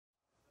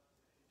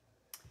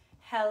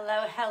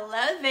Hello,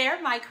 hello there,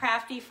 my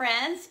crafty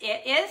friends.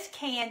 It is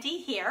Candy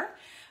here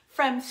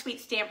from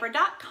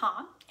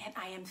sweetstamper.com, and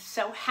I am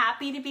so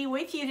happy to be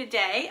with you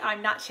today.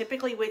 I'm not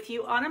typically with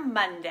you on a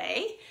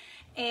Monday,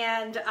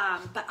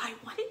 but I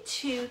wanted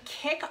to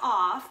kick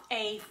off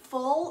a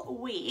full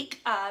week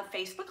of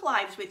Facebook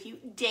Lives with you,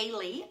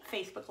 daily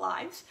Facebook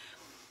Lives.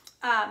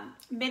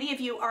 Many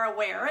of you are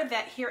aware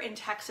that here in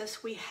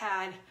Texas we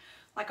had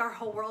our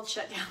whole world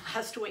shut down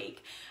last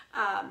week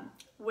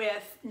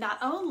with not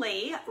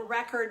only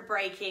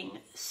record-breaking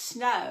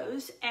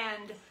snows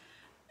and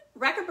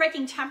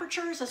record-breaking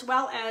temperatures, as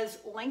well as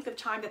length of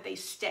time that they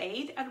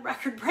stayed at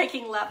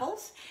record-breaking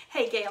levels.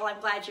 Hey Gail, I'm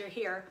glad you're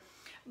here.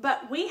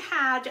 But we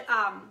had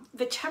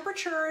the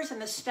temperatures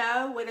and the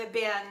snow would have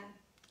been,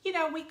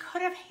 we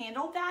could have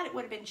handled that. It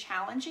would have been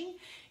challenging,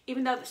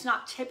 even though it's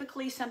not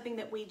typically something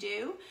that we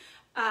do.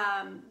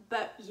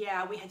 But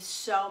yeah, we had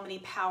so many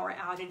power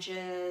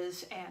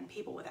outages and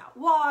people without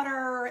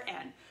water,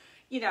 and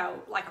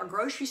our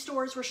grocery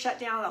stores were shut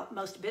down.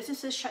 Most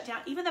businesses shut down.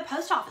 Even the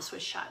post office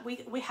was shut.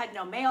 We had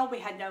no mail. We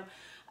had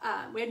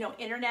no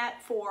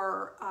internet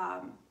for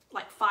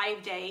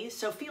 5 days.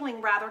 So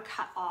feeling rather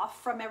cut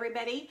off from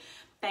everybody.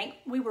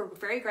 We were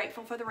very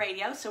grateful for the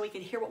radio so we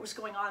could hear what was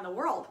going on in the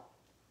world.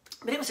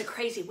 But it was a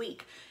crazy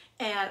week.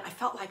 And I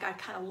felt like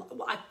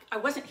I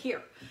wasn't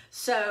here.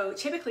 So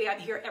typically I'm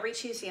here every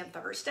Tuesday and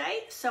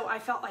Thursday. So I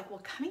felt like,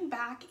 coming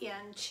back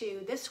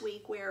into this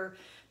week where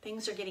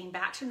things are getting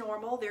back to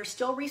normal, they're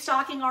still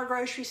restocking our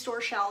grocery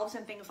store shelves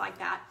and things like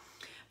that.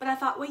 But I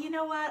thought, you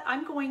know what?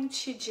 I'm going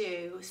to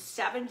do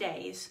 7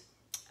 days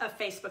of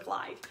Facebook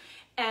Live.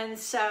 And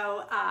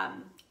so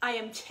I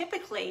am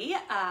typically,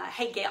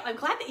 hey Gail, I'm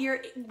glad that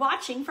you're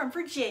watching from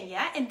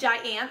Virginia. And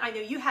Diane, I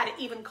know you had it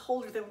even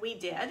colder than we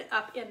did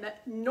up in the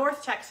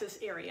North Texas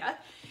area.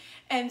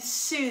 And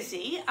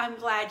Susie, I'm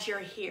glad you're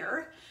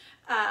here.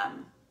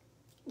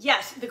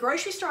 Yes, the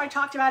grocery store I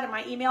talked about in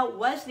my email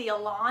was the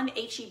Elan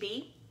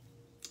H-E-B.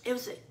 It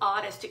was the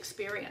oddest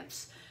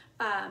experience.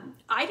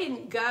 I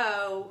didn't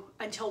go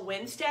until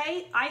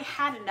Wednesday. I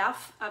had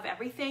enough of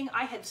everything.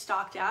 I had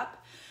stocked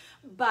up.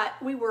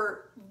 But we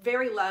were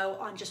very low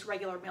on just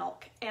regular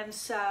milk. And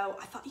so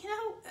I thought,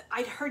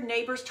 I'd heard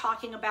neighbors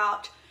talking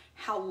about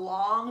how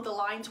long the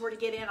lines were to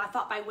get in. I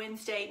thought by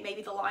Wednesday,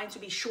 maybe the lines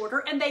would be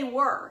shorter, and they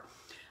were.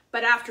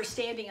 But after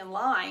standing in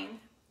line,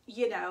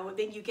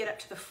 then you get up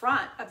to the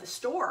front of the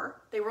store.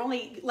 They were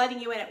only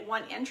letting you in at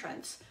one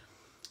entrance.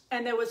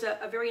 And there was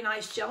a very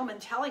nice gentleman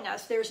telling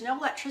us there's no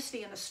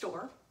electricity in the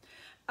store.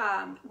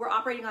 We're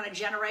operating on a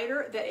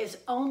generator that is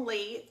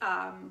only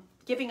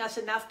giving us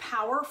enough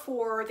power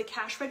for the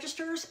cash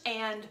registers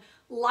and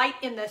light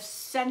in the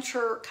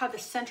center, the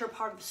center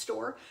part of the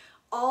store.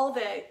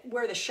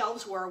 Where the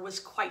shelves were was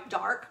quite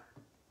dark.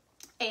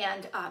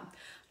 And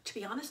to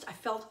be honest, I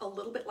felt a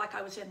little bit like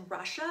I was in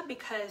Russia,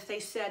 because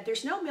they said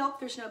there's no milk,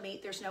 there's no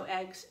meat, there's no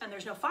eggs, and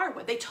there's no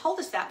firewood. They told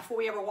us that before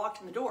we ever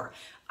walked in the door.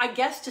 I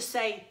guess to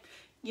say,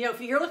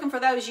 if you're looking for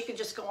those, you can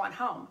just go on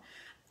home.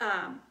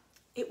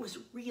 It was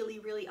really,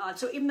 really odd.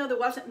 So even though there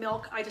wasn't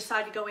milk, I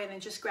decided to go in and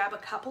just grab a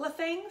couple of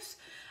things.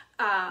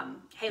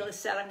 Hey,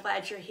 Lisette, I'm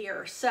glad you're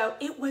here. So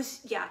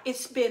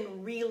it's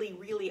been really,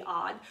 really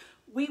odd.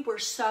 We were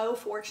so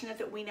fortunate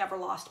that we never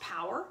lost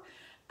power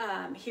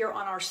here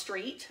on our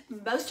street.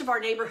 Most of our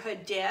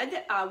neighborhood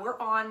did. We're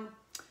on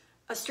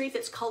a street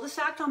that's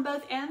cul-de-sac on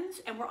both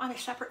ends, and we're on a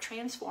separate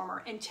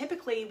transformer. And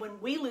typically when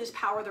we lose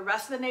power, the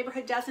rest of the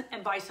neighborhood doesn't,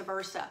 and vice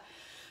versa.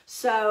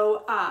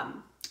 So,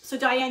 so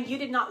Diane, you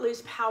did not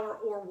lose power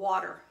or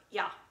water.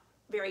 Yeah,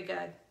 very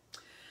good.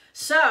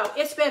 So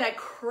it's been a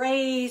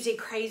crazy,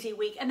 crazy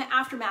week, and the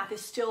aftermath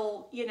is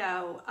still,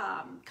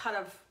 kind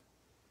of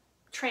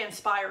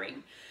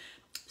transpiring.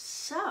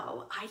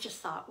 So I just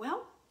thought,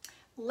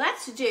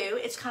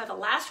 it's kind of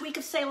the last week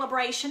of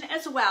celebration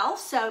as well.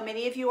 So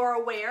many of you are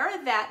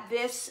aware that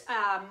this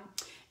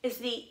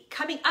is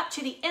coming up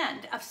to the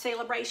end of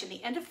celebration.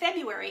 The end of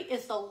February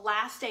is the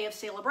last day of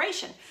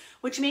celebration,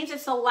 which means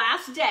it's the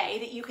last day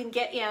that you can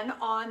get in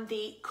on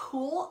the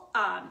cool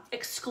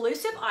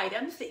exclusive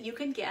items that you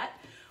can get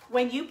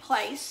when you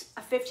place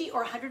a $50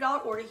 or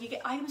 $100 order. You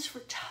get items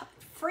for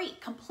free,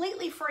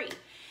 completely free.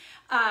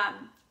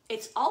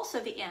 It's also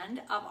the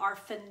end of our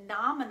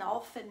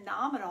phenomenal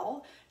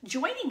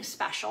joining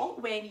special,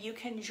 when you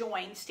can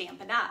join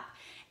Stampin' Up!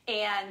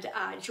 And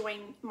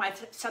join my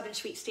Southern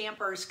Sweet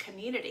Stampers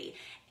community.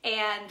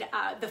 And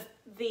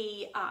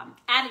the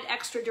added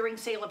extra during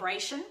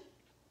celebration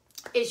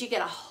is you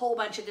get a whole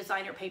bunch of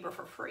designer paper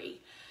for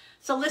free.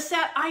 So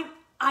Lisette,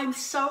 I'm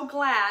so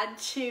glad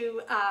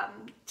to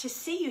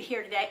see you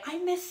here today. I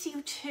miss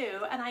you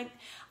too, and I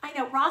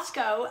know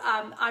Roscoe.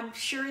 I'm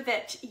sure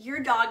that your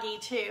doggy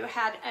too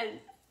had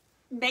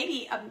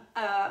maybe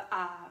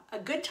a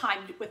good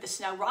time with the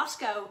snow.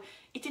 Roscoe,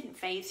 it didn't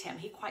faze him.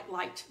 He quite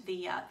liked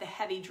the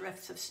heavy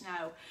drifts of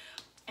snow,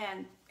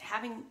 and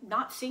having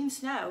not seen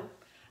snow,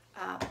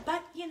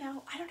 but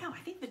I don't know. I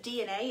think the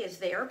DNA is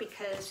there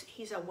because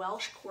he's a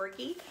Welsh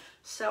Corgi,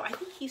 So I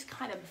think he's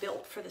kind of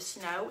built for the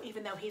snow,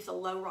 even though he's a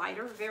low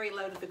rider, very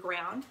low to the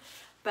ground.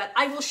 But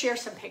I will share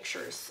some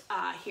pictures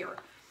here.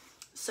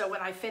 So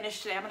when I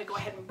finish today, I'm going to go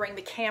ahead and bring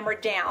the camera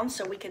down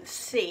so we can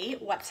see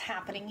what's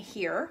happening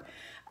here.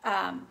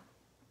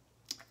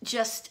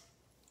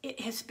 It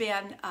has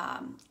been,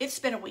 it's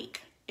been a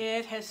week.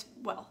 It has,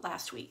 well,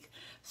 last week.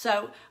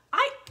 So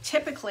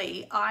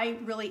I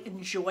really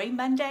enjoy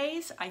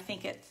Mondays. I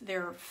think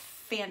they're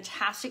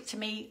fantastic to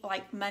me.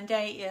 Like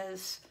Monday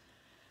is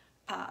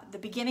the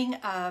beginning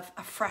of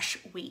a fresh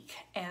week.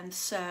 And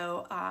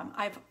so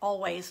I've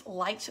always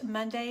liked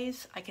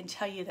Mondays. I can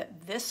tell you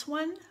that this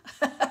one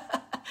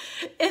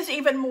is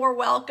even more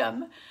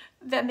welcome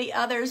than the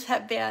others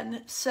have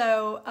been.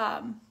 So,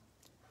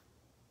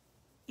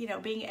 you know,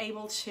 being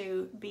able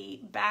to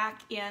be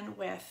back in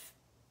with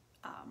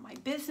my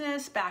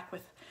business, back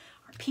with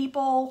our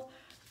people.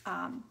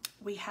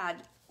 We've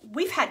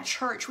had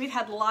church. We've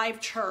had live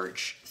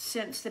church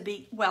since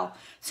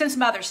since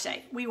Mother's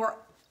Day.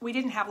 We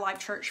didn't have live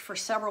church for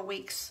several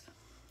weeks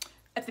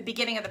at the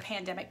beginning of the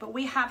pandemic, but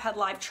we have had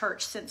live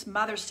church since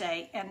Mother's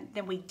Day, and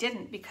then we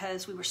didn't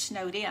because we were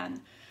snowed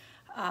in.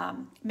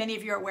 Many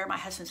of you are aware my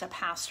husband's a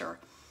pastor.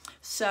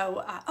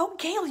 So, oh,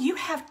 Gail, you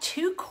have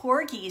 2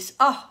 corgis.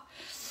 Oh,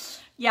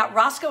 yeah,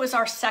 Roscoe is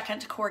our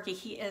second corgi.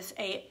 He is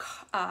a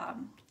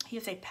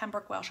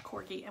Pembroke Welsh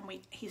corgi, and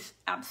he's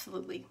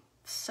absolutely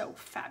so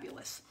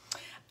fabulous.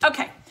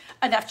 Okay,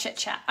 enough chit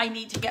chat. I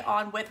need to get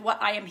on with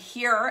what I am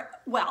here.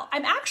 Well,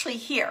 I'm actually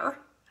here,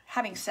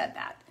 having said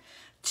that,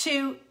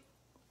 to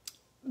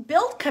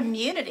build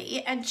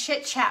community and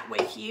chit chat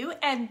with you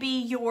and be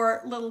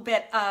your little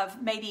bit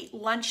of maybe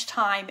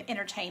lunchtime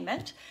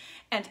entertainment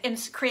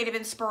and creative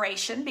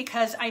inspiration,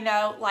 because I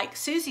know like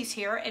Susie's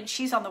here and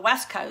she's on the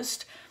West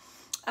Coast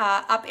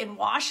up in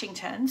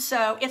Washington.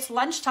 So it's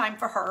lunchtime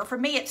for her. For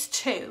me, it's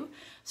 2.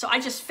 So I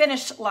just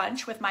finished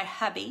lunch with my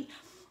hubby.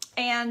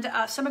 And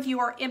some of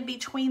you are in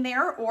between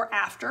there or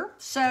after.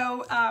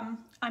 So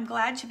I'm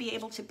glad to be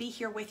able to be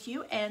here with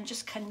you and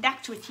just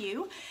connect with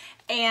you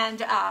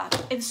and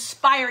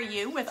inspire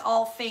you with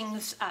all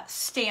things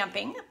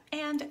stamping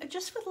and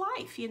just with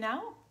life, you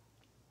know.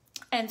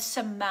 And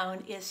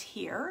Simone is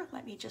here.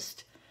 Let me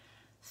just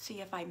see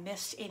if I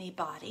missed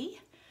anybody.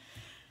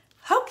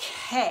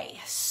 Okay,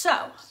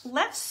 so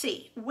let's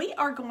see. We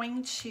are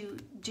going to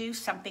do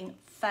something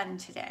fun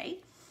today.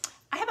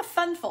 I have a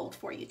fun fold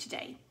for you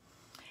today.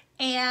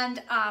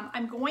 And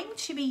I'm going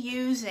to be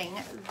using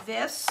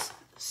this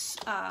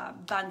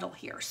bundle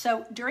here.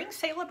 So during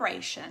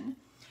Celebration,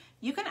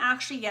 you can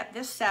actually get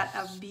this set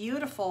of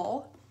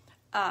beautiful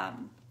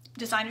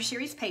designer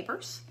series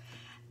papers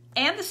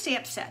and the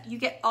stamp set. You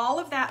get all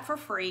of that for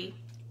free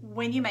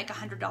when you make a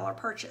 $100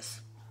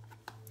 purchase.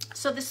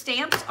 So the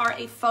stamps are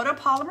a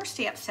photopolymer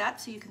stamp set,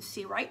 so you can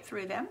see right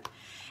through them.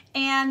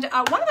 And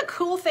one of the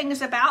cool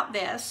things about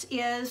this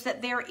is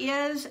that there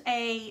is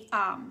a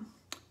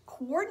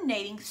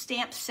coordinating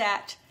stamp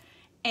set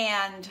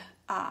and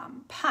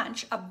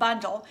punch, a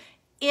bundle,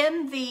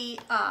 in the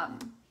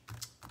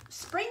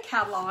spring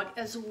catalog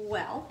as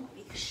well. Let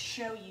me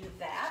show you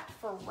that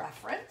for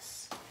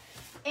reference.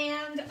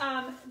 And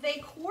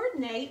they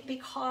coordinate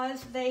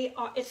because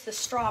it's the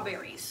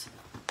strawberries.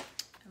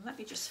 And let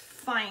me just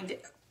find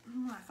it.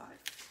 I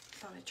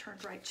thought I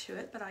turned right to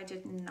it, but I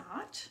did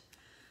not.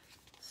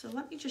 So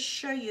let me just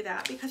show you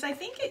that, because I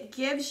think it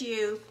gives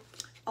you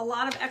a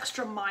lot of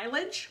extra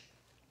mileage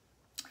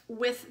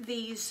with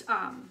these,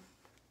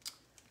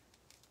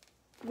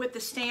 with the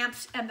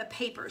stamps and the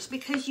papers,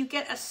 because you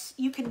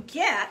can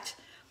get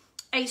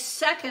a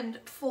second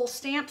full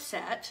stamp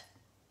set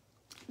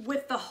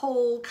with the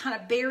whole kind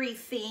of berry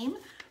theme.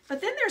 But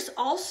then there's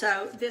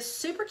also this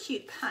super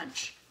cute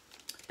punch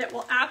that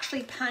will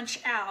actually punch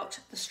out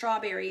the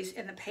strawberries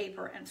in the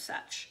paper and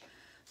such.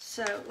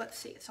 So let's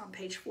see, it's on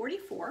page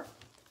 44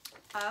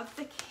 of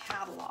the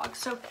catalog.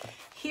 So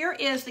here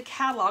is the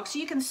catalog. So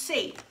you can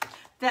see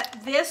that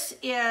this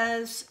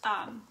is,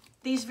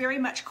 these very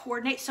much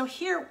coordinate. So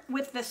here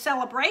with the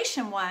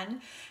Celebration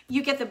one,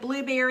 you get the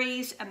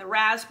blueberries and the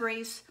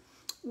raspberries.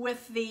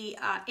 With the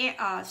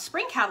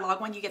spring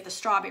catalog one, you get the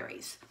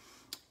strawberries.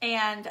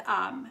 And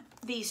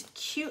these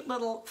cute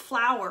little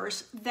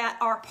flowers that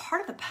are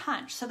part of the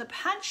punch. So the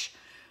punch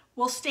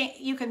will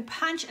you can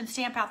punch and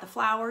stamp out the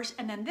flowers.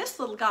 And then this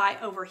little guy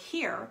over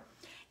here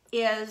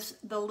is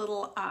the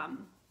little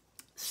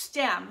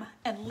stem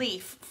and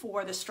leaf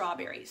for the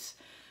strawberries.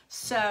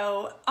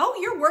 So, oh,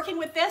 you're working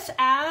with this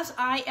as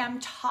I am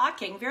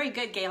talking. Very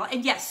good, Gail.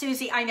 And yes,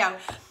 Susie, I know.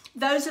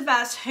 Those of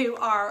us who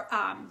are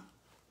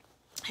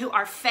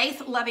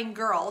faith-loving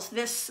girls,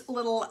 this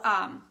little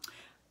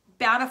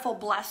Bountiful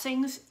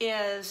Blessings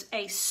is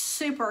a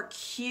super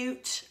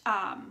cute,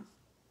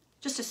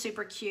 just a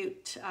super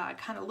cute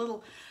kind of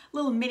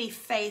little mini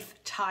faith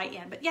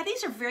tie-in. But yeah,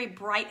 these are very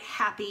bright,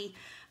 happy,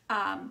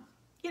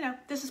 you know,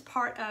 this is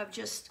part of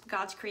just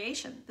God's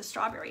creation, the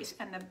strawberries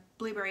and the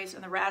blueberries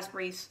and the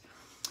raspberries.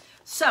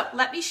 So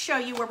let me show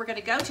you where we're going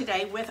to go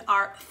today with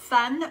our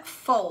fun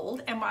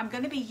fold, and I'm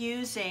going to be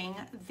using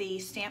the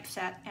stamp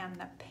set and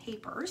the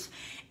papers,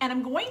 and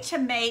I'm going to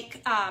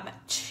make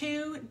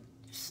two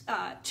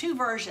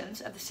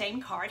versions of the same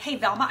card. Hey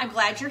Velma, I'm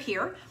glad you're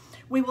here.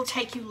 We will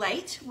take you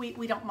late.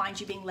 We don't mind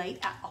you being late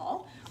at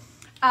all.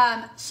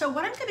 So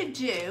what I'm going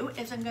to do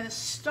is I'm going to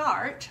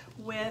start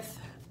with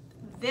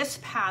this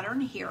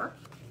pattern here,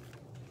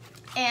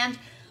 and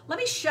let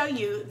me show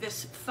you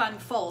this fun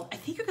fold. I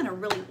think you're going to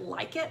really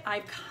like it.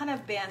 I've kind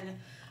of been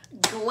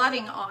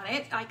glutting on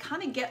it. I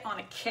kind of get on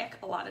a kick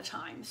a lot of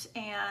times,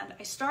 and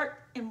I start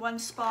in one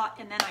spot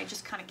and then I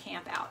just kind of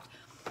camp out.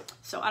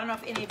 So I don't know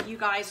if any of you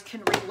guys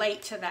can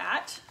relate to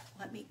that.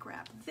 Let me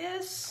grab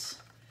this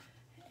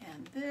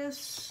and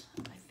this.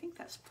 I think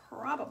that's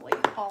probably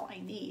all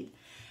I need.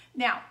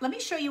 Now, let me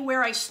show you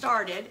where I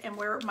started and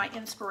where my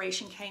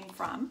inspiration came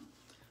from.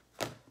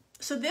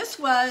 So this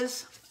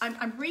was,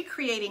 I'm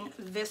recreating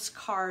this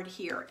card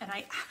here, and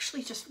I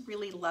actually just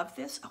really love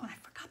this. Oh, and I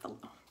forgot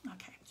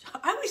okay.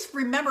 I always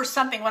remember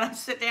something when I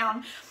sit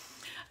down.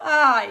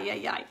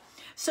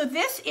 So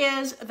this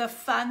is the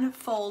fun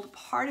fold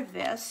part of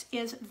this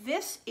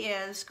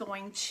is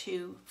going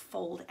to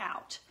fold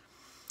out.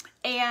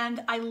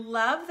 And I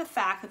love the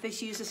fact that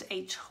this uses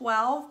a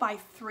 12 by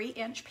 3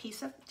 inch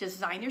piece of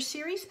designer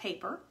series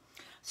paper.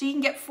 So you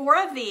can get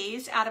 4 of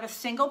these out of a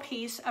single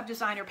piece of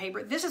designer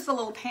paper. This is the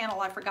little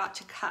panel I forgot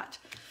to cut,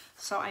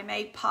 so I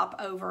may pop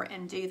over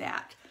and do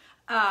that.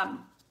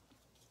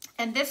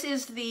 And this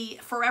is the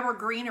Forever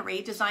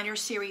Greenery designer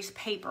series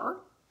paper.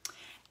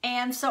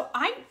 And so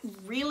I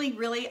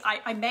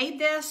I made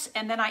this,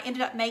 and then I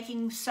ended up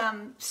making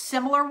some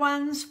similar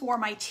ones for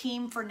my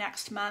team for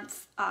next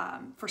month,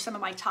 for some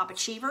of my top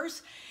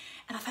achievers.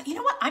 And I thought, you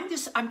know what,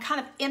 I'm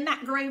kind of in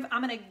that groove.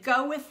 I'm going to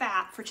go with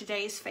that for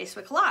today's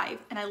Facebook Live.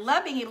 And I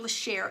love being able to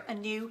share a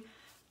new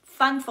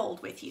fun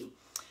fold with you.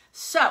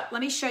 So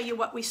let me show you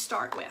what we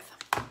start with.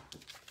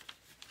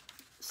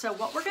 So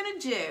what we're going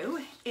to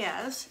do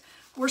is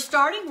we're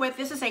starting with,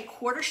 this is a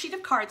 1/4 sheet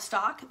of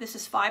cardstock. This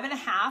is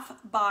 5.5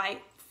 by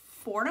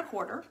 4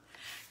 1/4.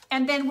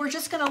 And then we're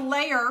just going to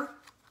layer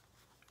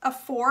a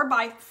 4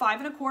 by 5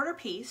 1/4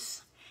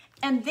 piece.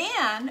 And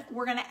then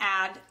we're going to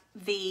add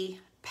the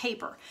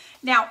paper.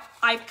 Now,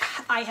 I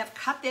have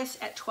cut this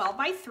at 12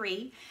 by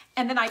 3,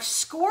 and then I've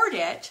scored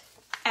it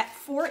at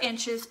 4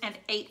 inches and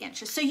 8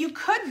 inches. So you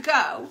could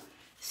go,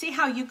 see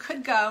how you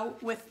could go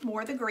with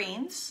more of the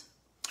greens,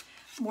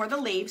 more of the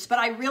leaves, but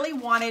I really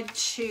wanted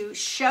to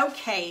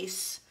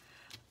showcase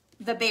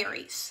the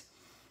berries.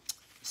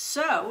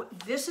 So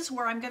this is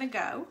where I'm going to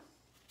go,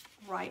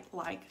 right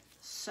like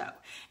so.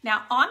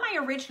 Now, on my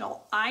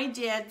original, I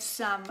did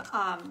some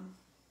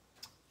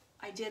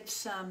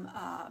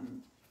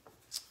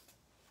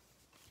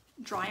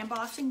dry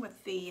embossing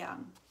with the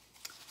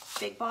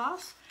Big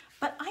Boss,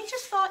 but I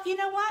just thought, you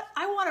know what,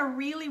 I want to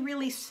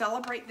really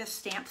celebrate this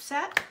stamp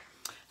set.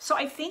 So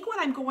I think what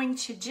I'm going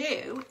to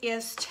do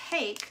is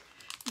take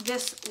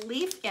this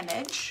leaf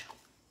image,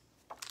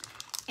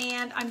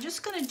 and I'm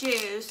just going to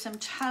do some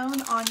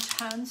tone on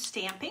tone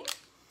stamping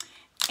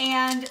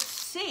and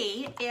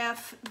see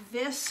if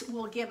this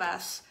will give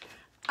us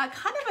a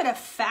kind of an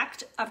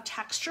effect of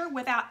texture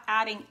without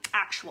adding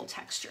actual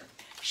texture.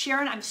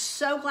 Sharon, I'm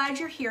so glad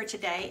you're here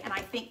today, and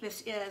I think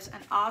this is an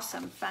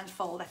awesome fun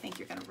fold. I think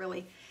you're going to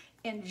really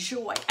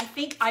enjoy. I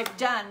think I've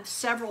done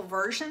several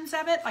versions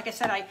of it. Like I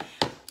said,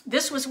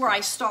 this was where I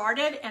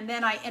started, and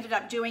then I ended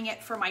up doing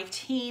it for my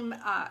team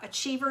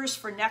achievers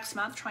for next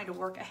month, trying to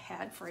work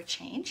ahead for a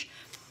change,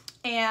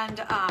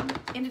 and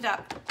ended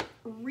up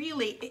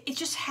really, it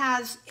just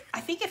has,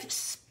 I think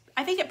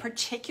it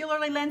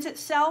particularly lends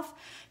itself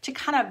to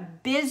kind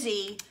of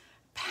busy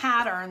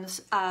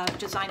patterns of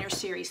designer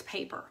series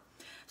paper.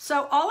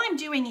 So all I'm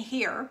doing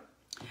here,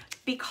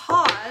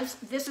 because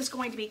this is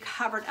going to be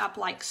covered up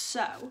like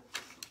so,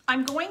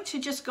 I'm going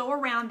to just go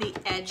around the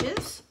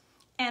edges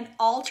and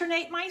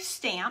alternate my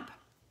stamp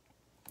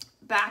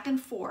back and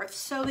forth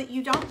so that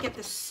you don't get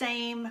the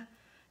same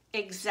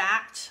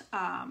exact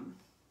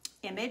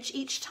image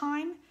each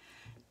time.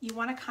 You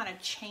want to kind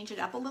of change it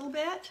up a little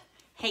bit.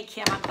 Hey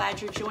Kim, I'm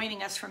glad you're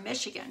joining us from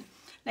Michigan.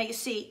 Now you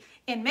see,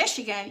 in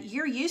Michigan,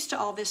 you're used to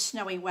all this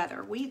snowy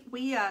weather. We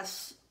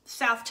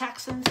South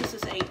Texans, this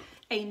is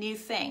a new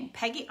thing.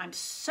 Peggy, I'm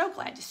so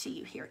glad to see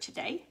you here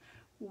today.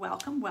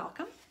 Welcome,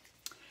 welcome.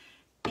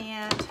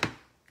 And,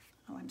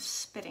 oh, I'm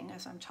spitting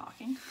as I'm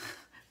talking.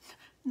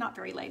 Not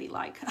very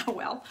ladylike, oh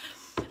well.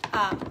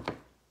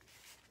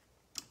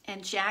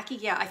 And Jackie,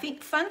 yeah, I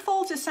think fun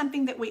folds is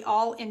something that we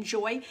all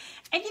enjoy.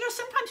 And, you know,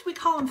 sometimes we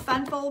call them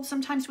fun folds,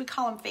 sometimes we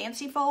call them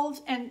fancy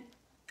folds. And,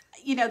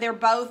 you know, they're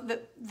both,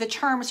 the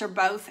terms are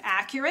both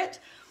accurate.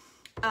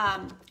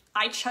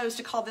 I chose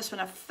to call this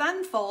one a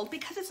fun fold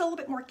because it's a little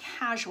bit more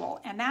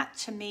casual. And that,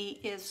 to me,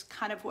 is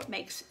kind of what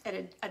makes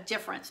it a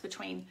difference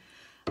between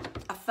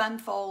a fun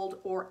fold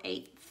or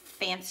a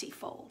fancy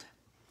fold.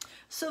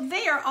 So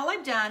there, all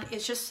I've done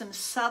is just some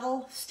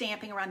subtle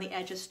stamping around the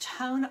edges,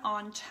 tone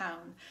on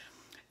tone.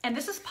 And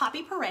this is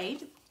Poppy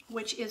Parade,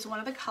 which is one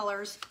of the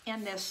colors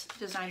in this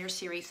designer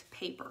series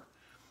paper.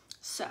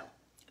 So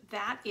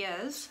that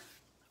is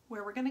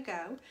where we're going to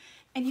go.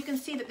 And you can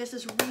see that this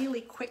is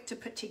really quick to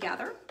put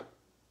together.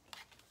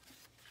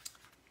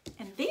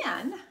 And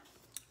then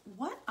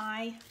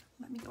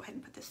let me go ahead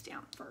and put this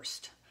down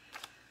first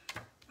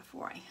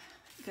before I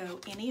go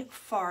any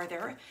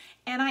farther.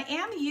 And I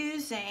am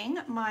using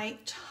my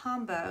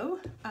Tombow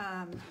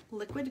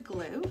liquid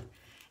glue.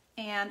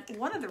 And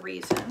one of the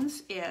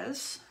reasons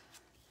is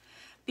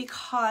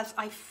because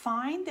I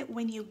find that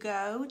when you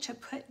go to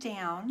put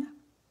down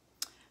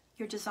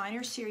your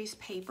designer series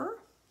paper,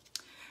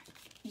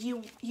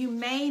 you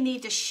may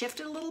need to shift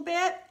it a little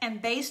bit,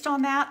 and based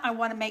on that, I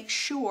want to make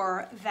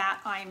sure that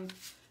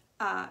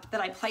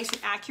I place it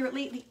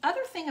accurately. The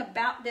other thing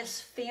about this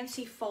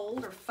fancy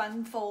fold or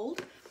fun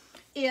fold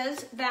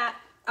is that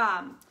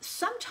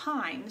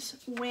sometimes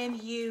when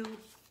you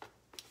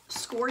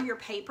score your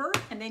paper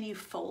and then you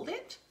fold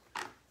it,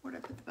 where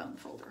did I put the bone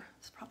folder?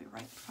 It's probably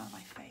right in front of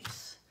my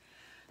face.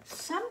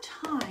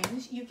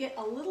 Sometimes you get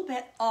a little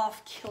bit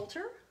off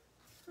kilter.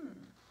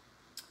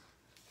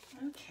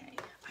 Okay,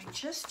 I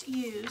just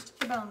used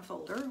the bone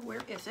folder.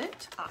 Where is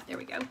it? Ah, there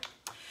we go.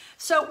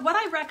 So what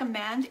I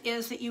recommend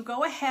is that you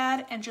go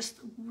ahead and just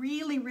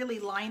really, really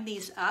line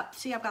these up.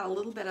 See, I've got a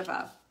little bit of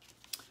a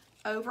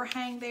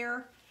overhang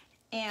there,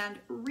 and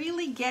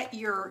really get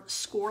your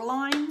score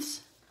lines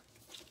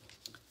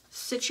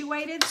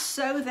situated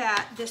so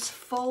that this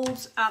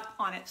folds up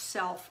on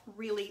itself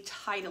really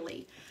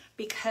tidily,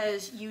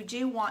 because you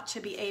do want to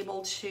be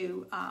able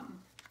to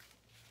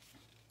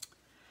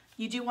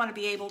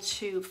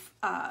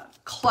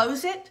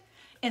close it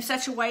in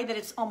such a way that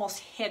it's almost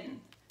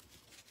hidden.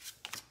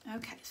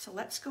 Okay, so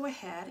let's go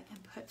ahead and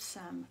put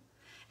some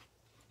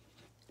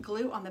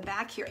glue on the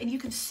back here. And you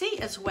can see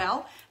as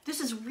well,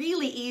 this is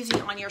really easy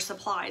on your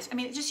supplies. I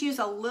mean, just use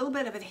a little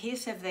bit of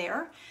adhesive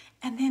there,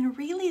 and then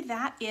really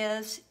that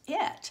is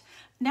it.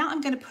 Now I'm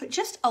going to put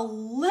just a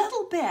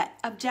little bit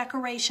of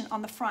decoration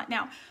on the front.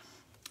 Now,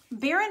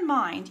 bear in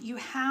mind, you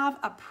have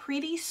a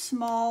pretty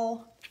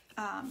small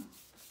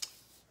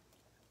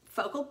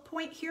focal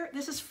point here.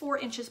 This is 4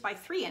 inches by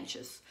 3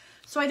 inches.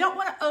 So I don't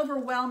want to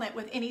overwhelm it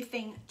with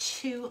anything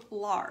too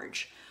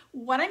large.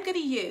 What I'm going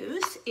to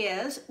use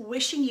is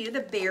Wishing You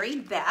the Very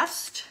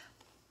Best.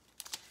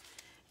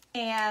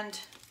 And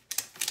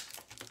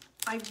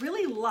I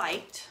really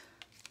liked,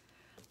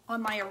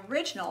 on my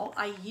original,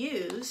 I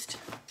used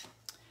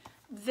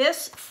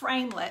this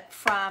framelit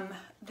from,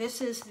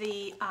 this is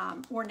the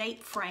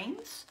Ornate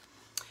Frames.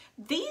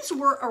 These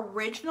were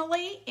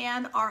originally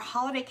in our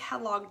holiday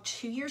catalog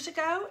 2 years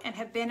ago and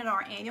have been in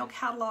our annual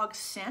catalog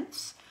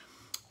since.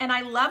 And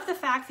I love the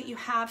fact that you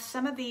have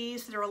some of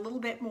these that are a little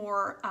bit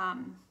more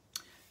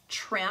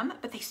trim,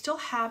 but they still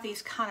have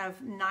these kind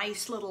of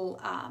nice little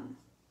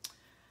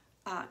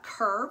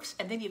curves.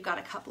 And then you've got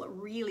a couple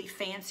of really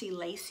fancy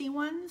lacy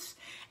ones.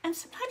 And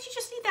sometimes you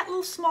just need that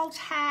little small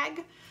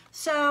tag.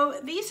 So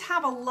these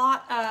have a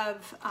lot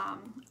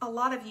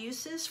of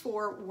uses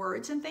for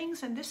words and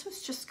things. And this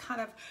was just kind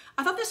of,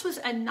 I thought this was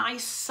a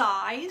nice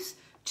size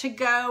to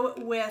go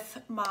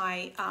with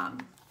my,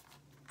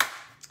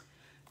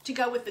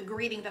 the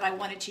greeting that I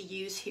wanted to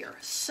use here.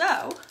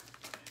 So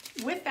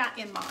with that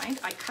in mind,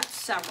 I cut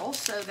several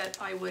so that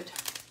I would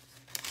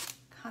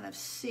kind of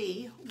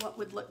see what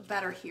would look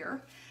better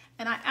here.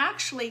 And I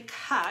actually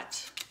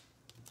cut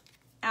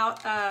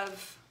out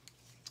of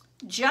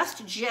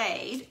Just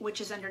Jade,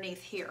 which is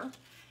underneath here.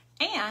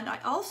 And I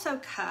also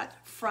cut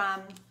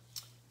from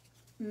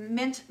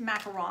Mint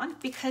Macaron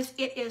because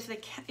it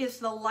is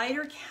the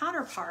lighter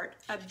counterpart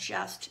of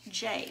Just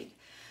Jade.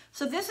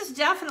 So this is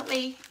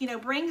definitely,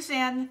 brings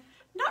in,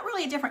 not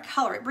really a different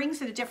color, it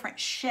brings in a different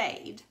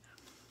shade.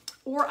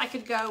 Or I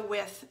could go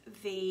with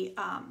the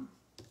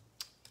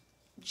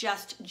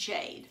Just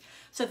Jade.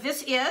 So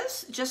this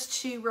is,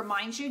 just to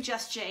remind you,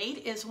 Just Jade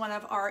is one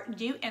of our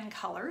new in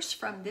colors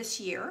from this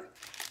year.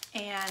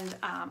 And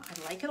I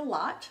like it a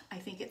lot. I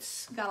think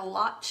it's got a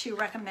lot to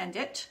recommend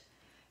it.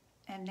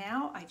 And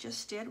now I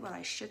just did what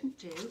I shouldn't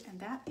do, and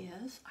that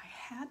is, I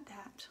had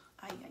that,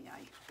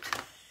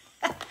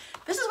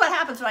 This is what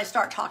happens when I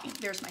start talking.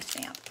 There's my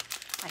stamp.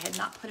 I had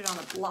not put it on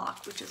a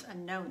block, which is a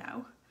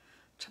no-no,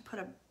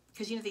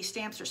 because these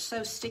stamps are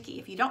so sticky.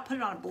 If you don't put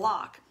it on a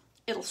block,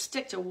 it'll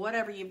stick to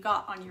whatever you've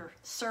got on your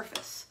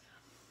surface.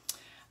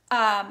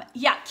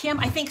 Yeah, Kim,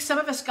 I think some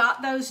of us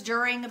got those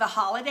during the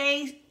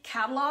holiday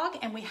catalog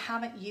and we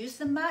haven't used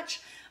them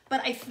much,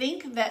 but I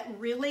think that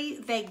really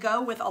they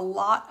go with a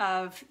lot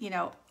of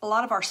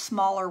our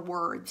smaller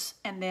words.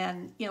 And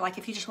then, like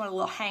if you just want a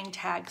little hang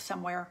tag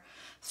somewhere,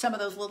 some of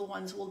those little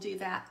ones will do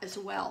that as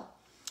well.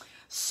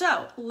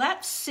 So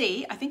let's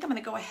see, I think I'm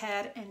gonna go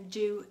ahead and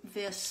do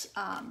this,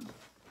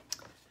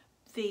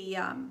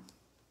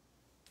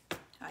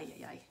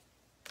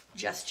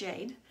 Just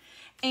Jade.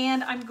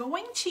 And I'm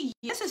going to use,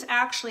 this is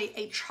actually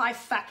a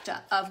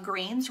trifecta of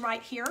greens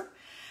right here.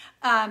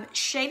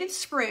 Shaded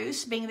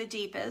Spruce being the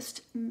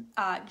deepest,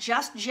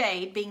 Just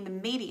Jade being the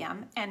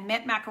medium, and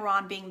Mint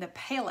Macaron being the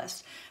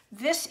palest.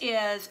 This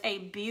is a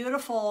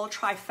beautiful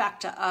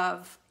trifecta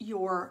of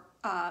your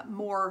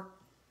more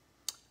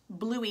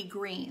bluey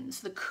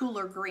greens, the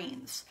cooler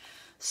greens.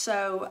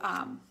 So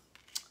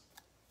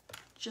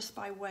just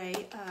by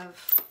way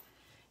of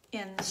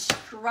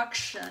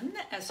instruction,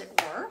 as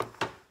it were,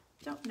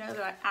 don't know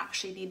that I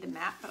actually need the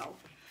mat, but I'll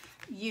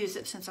use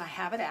it since I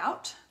have it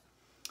out.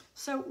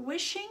 So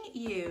wishing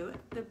you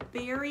the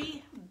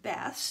very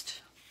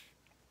best.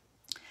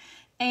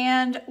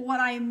 And what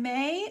I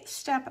may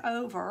step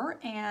over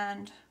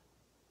and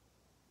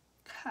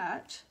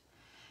cut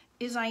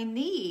is I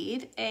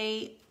need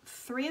a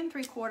 3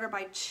 3/4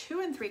 by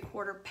 2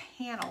 3/4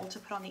 panel to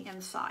put on the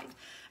inside,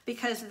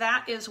 because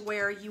that is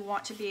where you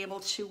want to be able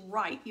to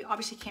write. You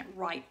obviously can't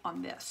write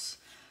on this.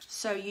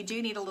 So you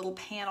do need a little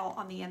panel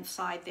on the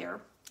inside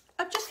there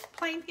of just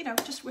plain, you know,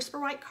 just Whisper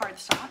White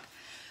cardstock.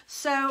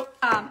 So,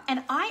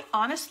 and I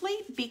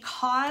honestly,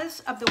 because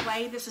of the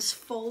way this is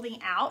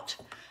folding out,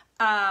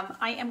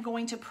 I am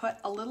going to put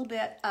a little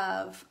bit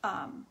of,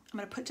 I'm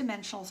going to put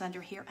dimensionals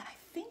under here, and I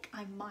think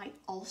I might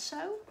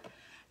also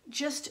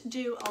just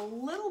do a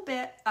little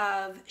bit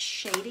of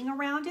shading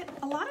around it.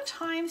 A lot of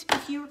times,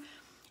 if you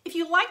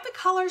like the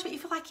colors, but you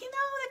feel like, you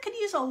know, that could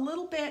use a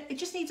little bit, it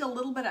just needs a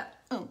little bit of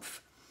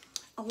oomph.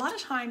 A lot of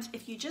times,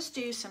 if you just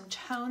do some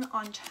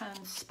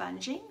tone-on-tone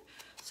sponging,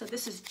 so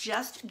this is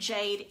just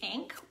jade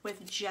ink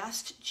with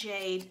just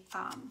jade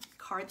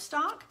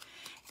cardstock,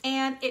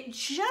 and it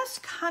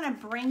just kind of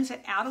brings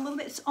it out a little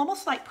bit. It's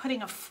almost like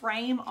putting a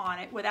frame on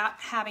it without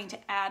having to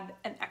add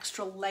an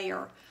extra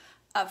layer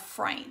of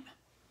frame.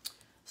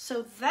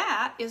 So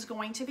that is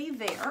going to be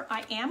there.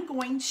 I am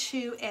going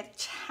to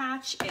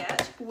attach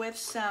it with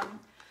some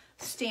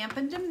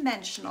Stampin'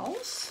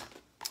 Dimensionals.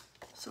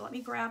 So let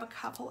me grab a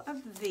couple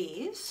of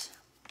these.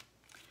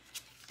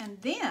 And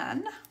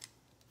then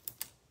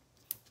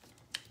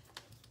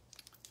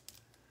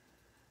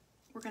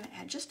we're going to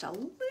add just a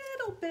little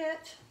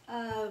bit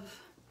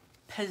of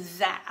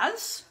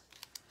pizzazz.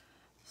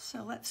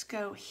 So let's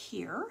go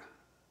here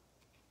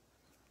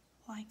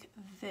like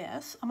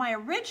this. On my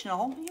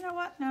original, you know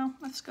what? No,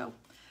 let's go.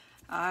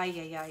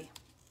 Yeah.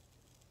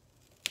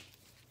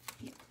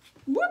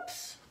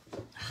 Whoops.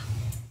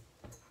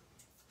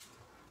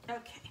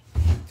 Okay.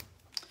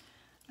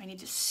 I need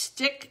to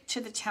stick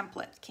to the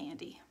template,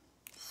 Candy.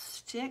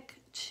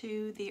 Stick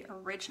to the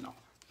original.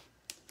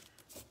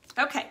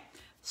 Okay.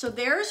 So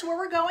there's where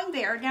we're going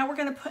there. Now we're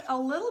going to put a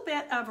little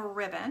bit of a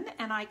ribbon,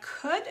 and I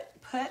could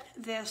put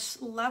this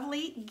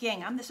lovely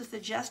gingham. This is the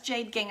Just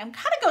Jade gingham.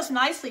 Kind of goes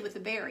nicely with the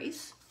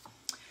berries.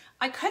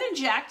 I could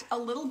inject a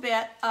little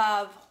bit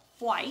of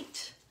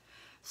white.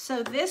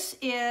 So this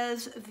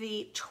is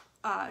the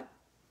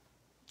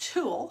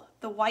tulle,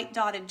 the white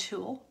dotted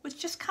tulle, which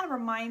just kind of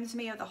reminds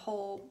me of the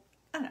whole,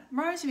 I don't know,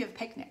 reminds me of a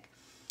picnic.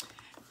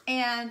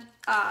 And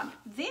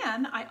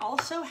then I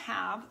also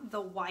have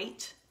the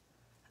white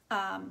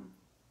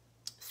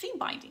seam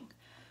binding.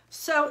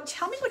 So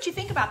tell me what you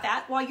think about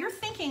that. While you're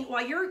thinking,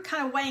 while you're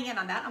kind of weighing in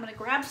on that, I'm going to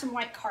grab some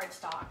white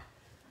cardstock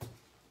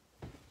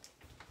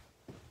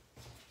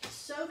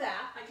so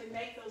that I can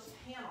make those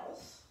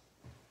panels.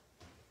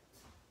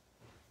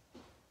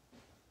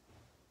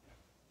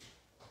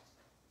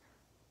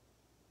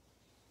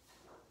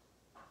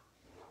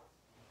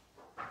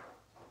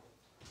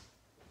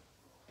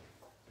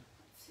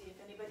 Let's see if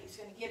anybody's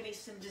going to give me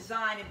some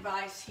design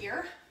advice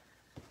here.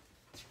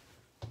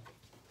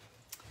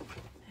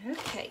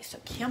 Okay, so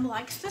Kim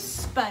likes the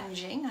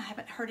sponging. I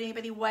haven't heard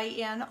anybody weigh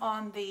in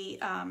on the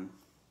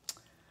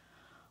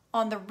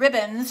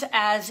ribbons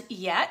as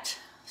yet.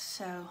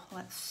 So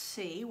let's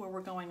see where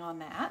we're going on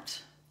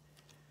that.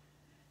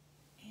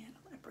 And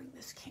I'm going to bring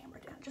this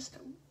camera down just a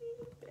wee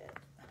bit.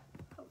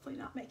 Hopefully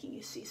not making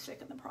you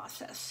seasick in the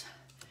process.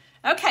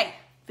 Okay,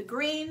 the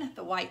green,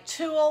 the white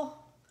tulle.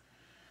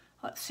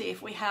 Let's see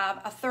if we have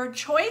a third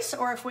choice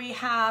or if we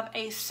have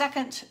a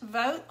second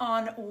vote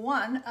on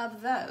one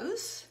of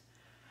those.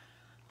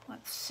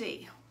 Let's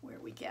see where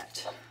we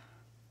get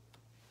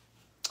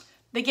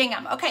the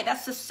gingham. Okay,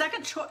 that's the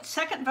second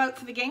vote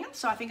for the gingham,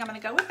 so I think I'm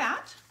going to go with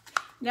that.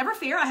 Never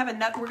fear, I have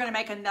another. We're going to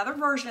make another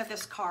version of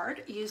this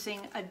card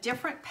using a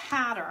different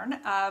pattern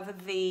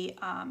of the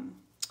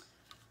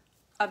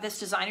of this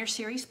designer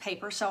series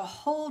paper. So a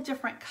whole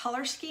different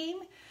color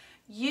scheme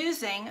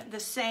using the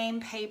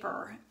same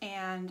paper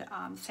and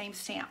same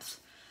stamps.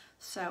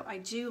 So I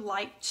do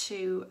like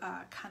to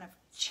kind of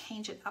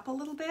change it up a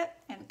little bit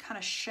and kind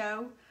of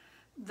show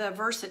the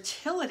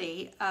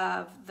versatility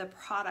of the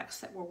products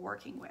that we're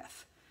working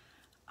with.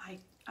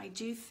 I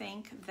do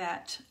think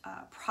that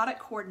product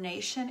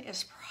coordination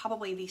is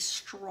probably the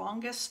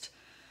strongest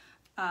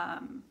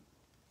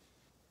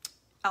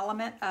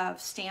element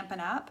of Stampin'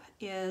 Up!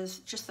 Is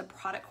just the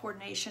product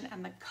coordination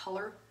and the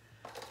color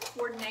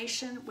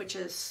coordination, which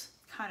is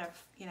kind of,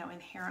 you know,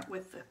 inherent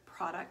with the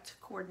product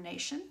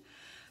coordination.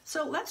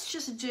 So let's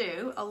just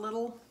do a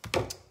little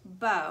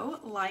bow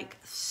like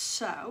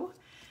so.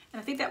 And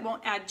I think that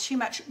won't add too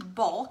much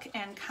bulk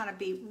and kind of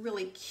be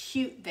really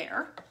cute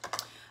there.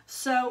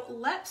 So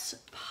let's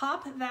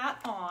pop that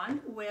on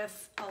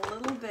with a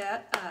little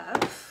bit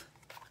of,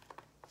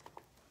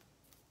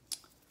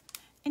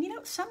 and you know,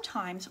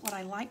 sometimes what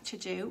I like to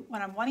do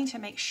when I'm wanting to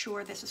make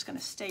sure this is going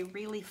to stay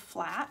really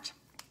flat,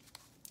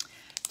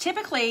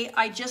 typically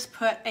I just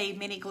put a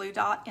mini glue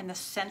dot in the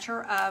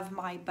center of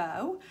my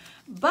bow,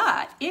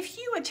 but if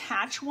you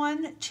attach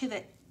one to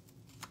the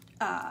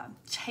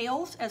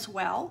tails as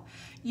well,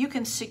 you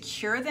can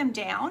secure them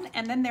down,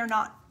 and then they're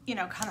not, you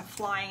know, kind of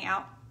flying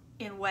out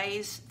in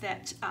ways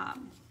that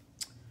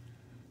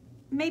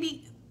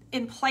maybe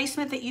in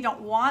placement that you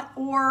don't want,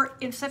 or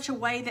in such a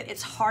way that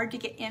it's hard to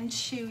get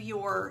into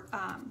your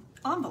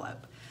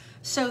envelope.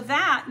 So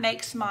that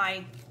makes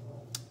my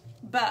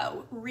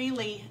bow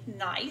really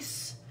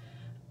nice.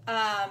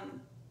 Okay,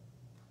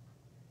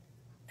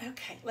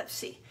 let's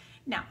see.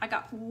 Now I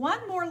got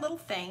one more little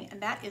thing,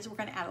 and that is we're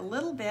going to add a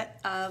little bit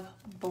of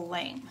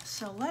bling.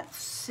 So let's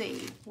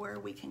see where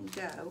we can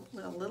go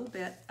with a little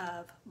bit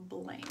of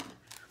bling.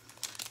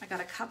 I got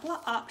a couple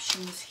of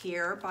options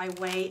here by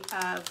way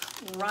of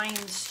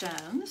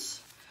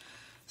rhinestones.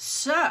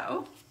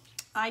 So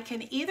I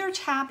can either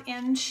tap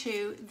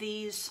into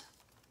these,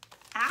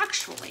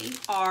 actually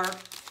are,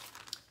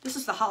 this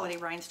is the holiday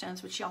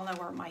rhinestones, which y'all know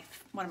are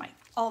one of my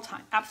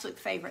all-time absolute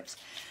favorites.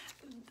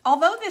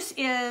 Although this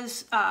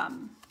is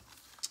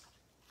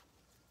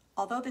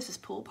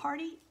pool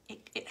party,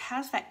 it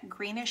has that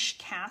greenish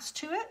cast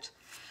to it.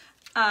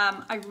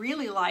 I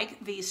really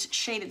like these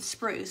shaded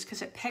spruce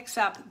because it picks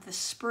up the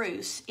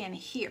spruce in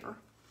here.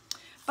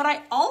 But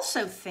I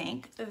also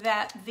think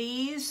that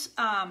these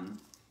are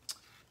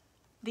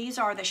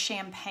the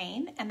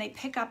champagne, and they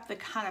pick up the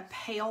kind of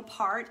pale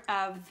part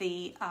of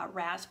the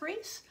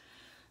raspberries.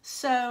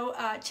 So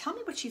tell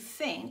me what you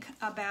think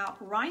about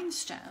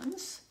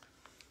rhinestones,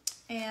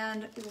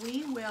 and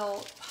we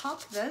will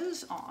pop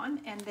those on,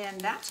 and then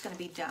that's going to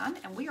be done,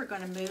 and we are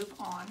going to move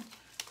on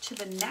to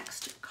the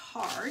next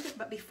card.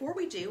 But before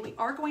we do, we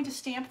are going to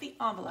stamp the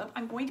envelope.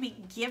 I'm going to be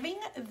giving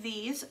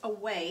these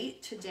away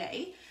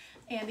today,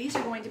 and these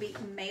are going to be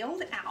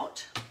mailed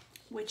out,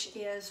 which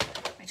is,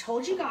 I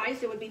told you guys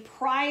there would be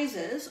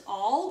prizes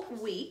all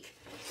week,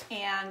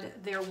 and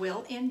there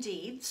will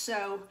indeed.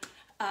 So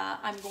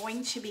I'm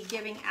going to be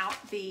giving out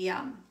the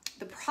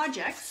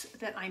projects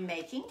that I'm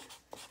making,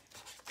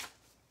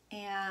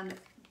 and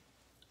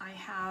I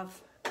have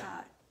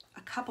a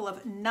couple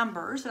of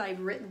numbers that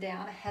I've written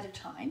down ahead of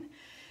time,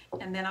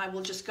 and then I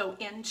will just go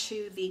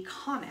into the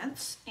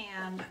comments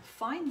and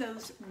find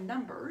those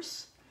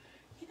numbers.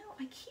 You know,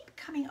 I keep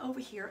coming over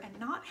here and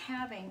not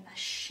having a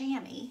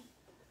chamois,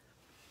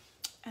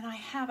 and I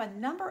have a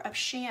number of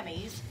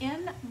chamois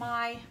in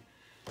my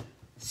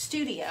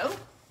studio.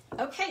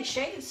 Okay,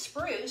 shaded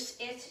spruce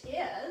it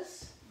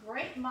is.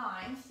 Great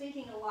minds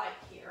thinking alike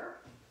here.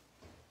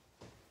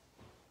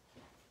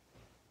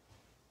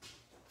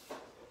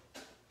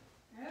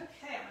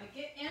 Okay, I'm going to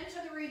get into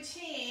the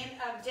routine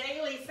of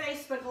daily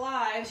Facebook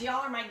Lives.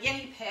 Y'all are my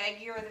guinea pig.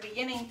 You're at the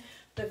beginning,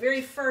 the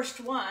very first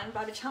one.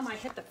 By the time I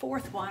hit the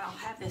fourth one, I'll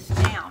have this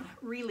down,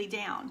 really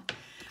down.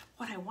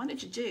 What I wanted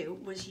to do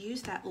was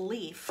use that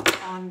leaf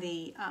on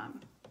the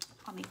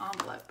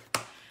envelope.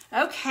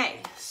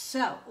 Okay,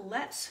 so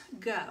let's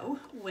go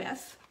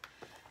with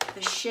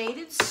the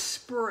shaded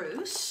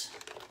spruce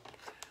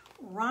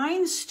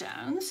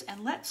rhinestones,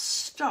 and let's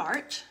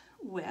start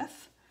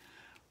with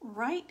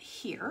right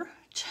here,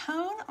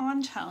 tone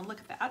on tone, look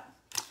at that.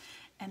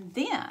 And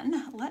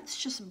then let's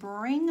just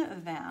bring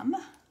them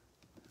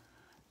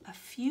a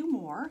few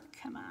more.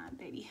 Come on,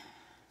 baby.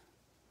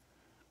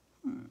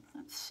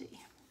 Let's see.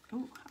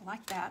 Oh, I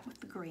like that with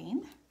the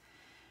green.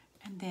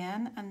 And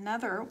then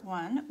another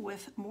one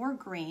with more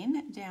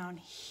green down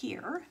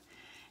here.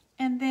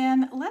 And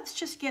then let's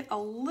just get a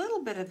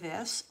little bit of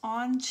this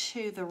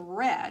onto the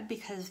red,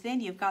 because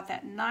then you've got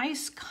that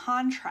nice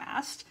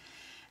contrast.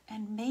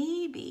 And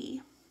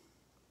maybe,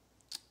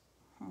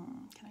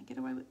 can I get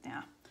away with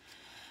that?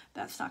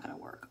 That's not going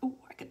to work. Oh,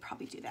 I could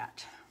probably do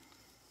that.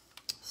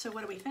 So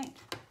what do we think?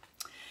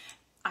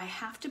 I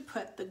have to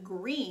put the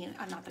green,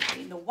 not the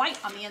green, the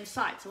white on the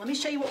inside. So let me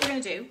show you what we're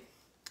going to do.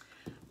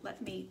 Let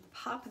me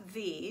pop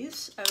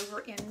these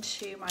over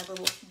into my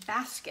little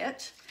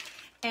basket.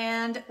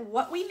 And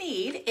what we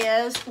need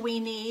is we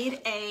need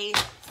a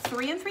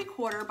 3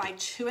 3/4 by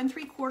 2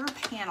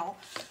 3/4 panel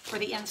for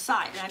the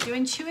inside. And I'm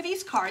doing 2 of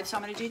these cards, so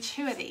I'm going to do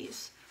 2 of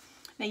these.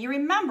 Now you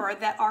remember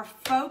that our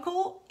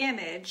focal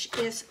image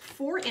is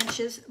 4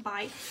 inches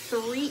by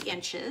 3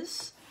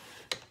 inches.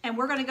 And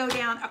we're going to go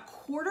down a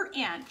 1/4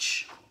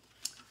 inch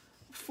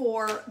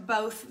for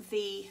both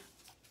the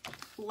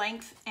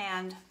length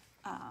and,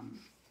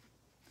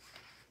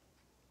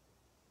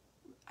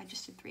 I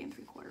just did 3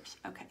 3/4.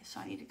 Okay, so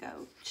I need to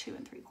go 2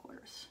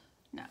 3/4.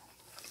 No.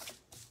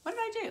 What did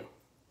I do?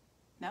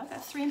 No,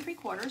 that's 3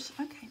 3/4.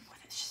 Okay, boy,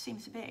 that just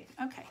seems big.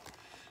 Okay,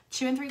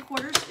 2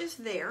 3/4 is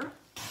there.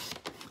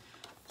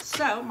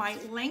 So my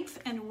length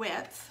and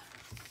width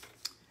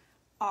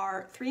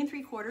are 3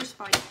 3/4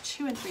 by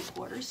 2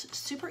 3/4.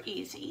 Super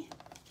easy.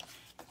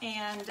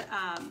 And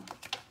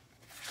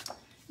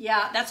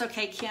Yeah, that's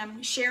okay,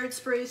 Kim. Shaded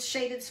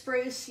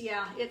spruce,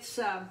 yeah, it's,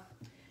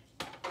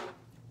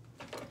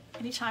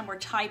 anytime we're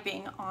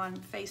typing on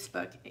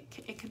Facebook,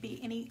 it could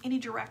be any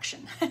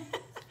direction.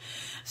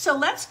 So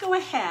let's go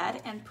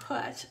ahead and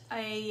put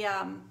a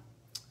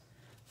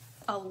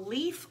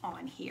leaf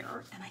on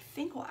here, and I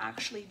think we'll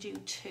actually do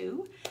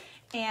 2.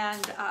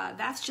 And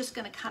that's just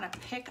going to kind of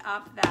pick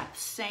up that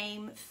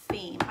same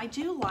theme. I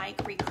do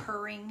like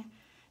recurring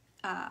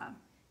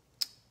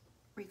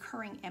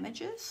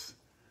images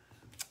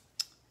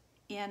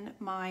in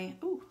my,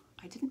 ooh,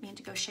 I didn't mean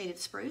to go shaded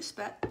spruce,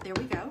 but there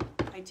we go,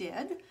 I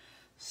did.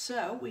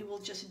 So we will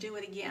just do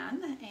it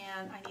again,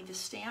 and I need to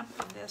stamp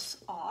this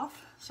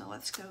off. So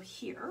let's go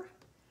here,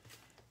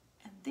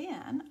 and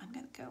then I'm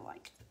going to go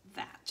like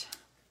that.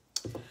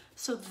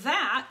 So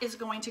that is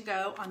going to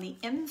go on the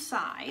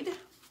inside.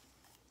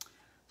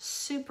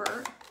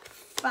 Super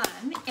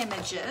fun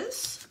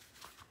images.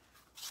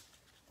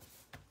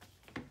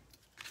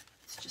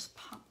 Let's just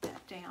pop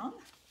that down.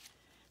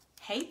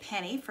 Hey,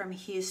 Penny from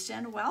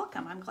Houston,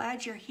 welcome. I'm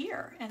glad you're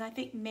here. And I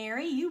think,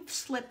 Mary, you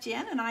slipped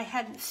in and I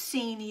hadn't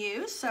seen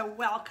you, so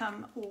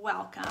welcome,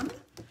 welcome.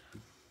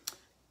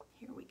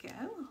 Here we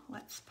go.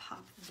 Let's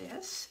pop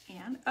this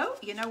in. Oh,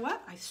 you know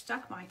what? I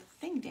stuck my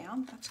thing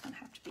down. That's going to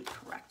have to be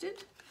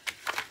corrected.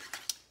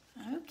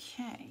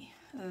 Okay,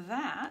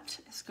 that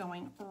is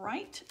going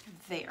right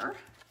there,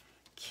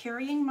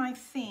 carrying my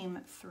theme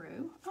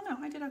through. Oh no,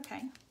 I did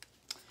okay.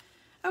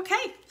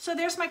 Okay, so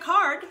there's my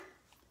card,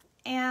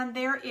 and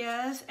there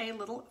is a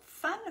little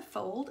fun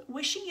fold,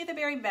 wishing you the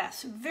very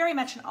best. Very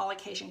much an all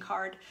occasion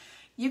card.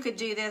 You could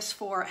do this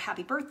for a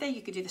happy birthday,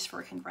 you could do this for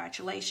a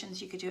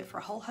congratulations, you could do it for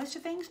a whole host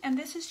of things, and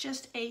this is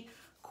just a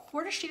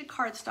quarter sheet of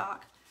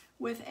cardstock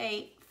with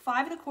a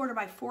 5 1/4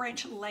 by 4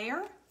 inch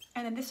layer,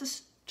 and then this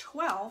is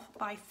 12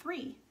 by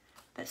 3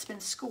 that's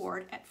been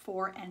scored at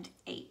 4 and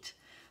 8.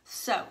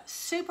 So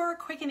super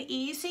quick and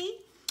easy,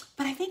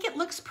 but I think it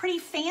looks pretty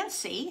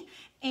fancy,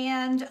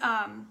 and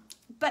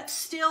but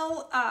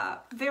still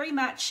very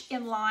much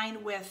in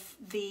line with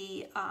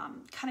the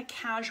kind of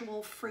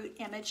casual fruit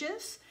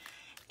images.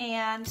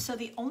 And so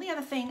the only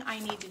other thing I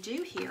need to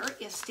do here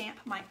is stamp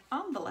my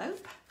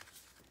envelope.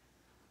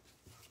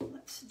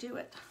 Let's do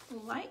it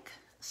like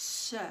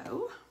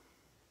so.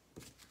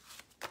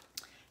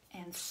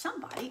 And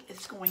somebody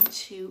is going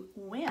to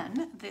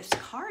win this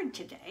card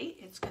today.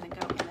 It's going to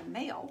go in the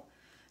mail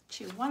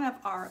to one of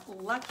our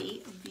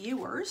lucky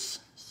viewers.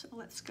 So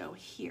let's go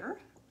here,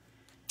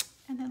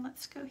 and then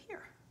let's go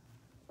here.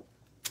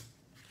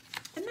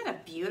 Isn't that a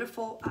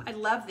beautiful, I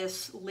love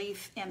this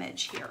leaf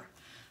image here.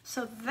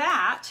 So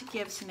that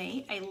gives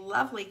me a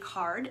lovely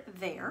card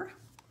there.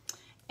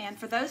 And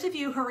for those of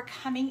you who are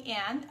coming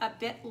in a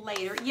bit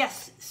later,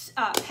 yes,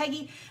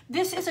 Peggy,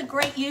 this is a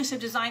great use of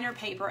designer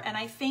paper. And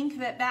I think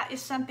that that is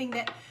something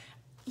that,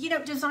 you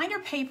know, designer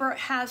paper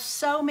has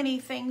so many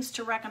things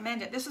to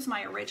recommend it. This is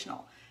my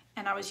original.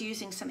 And I was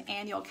using some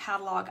annual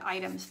catalog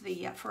items,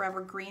 the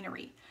Forever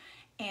Greenery.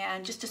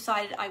 And just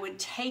decided I would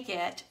take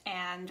it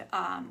and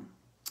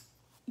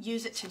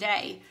use it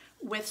today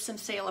with some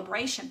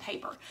celebration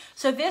paper.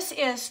 So this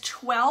is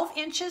 12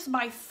 inches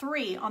by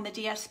 3 on the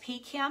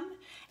DSP, Kim.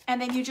 And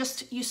then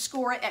you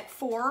score it at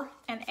 4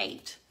 and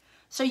 8.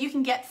 So you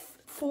can get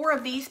 4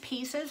 of these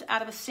pieces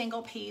out of a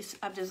single piece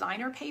of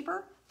designer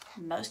paper.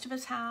 Most of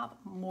us have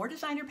more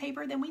designer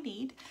paper than we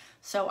need.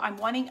 So I'm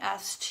wanting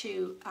us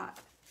to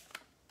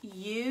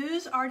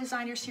use our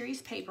designer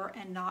series paper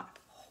and not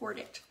hoard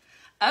it.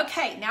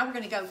 Okay, now we're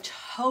going to go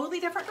totally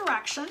different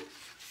direction.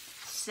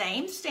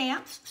 Same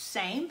stamps,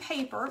 same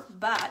paper,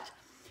 but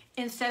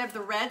instead of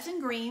the reds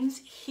and greens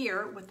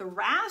here with the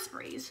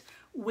raspberries,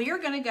 we're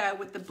going to go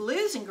with the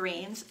blues and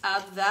greens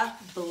of the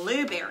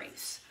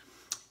blueberries.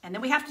 And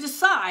then we have to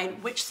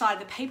decide which side of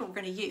the paper we're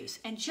going to use.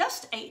 And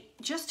just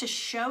to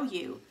show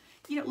you,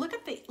 you know, look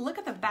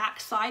at the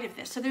back side of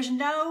this. So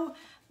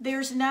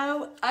there's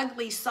no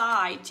ugly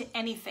side to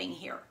anything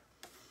here.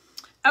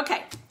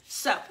 Okay,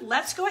 so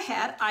let's go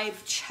ahead.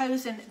 I've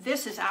chosen,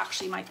 this is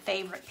actually my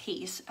favorite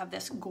piece of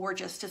this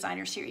gorgeous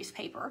designer series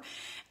paper.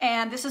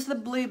 And this is the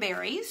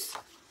blueberries.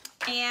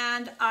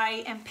 And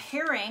I am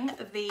pairing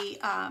the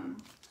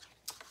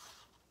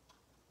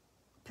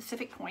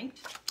Pacific Point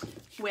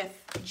with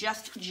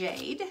Just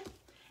Jade.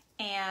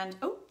 And,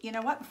 oh, you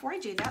know what? Before I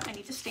do that, I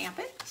need to stamp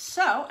it.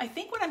 So I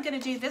think what I'm going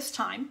to do this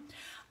time,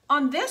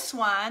 on this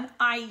one,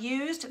 I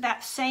used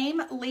that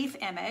same leaf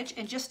image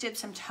and just did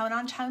some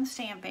tone-on-tone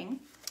stamping.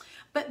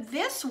 But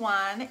this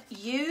one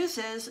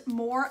uses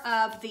more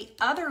of the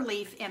other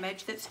leaf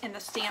image that's in the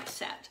stamp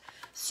set.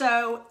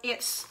 So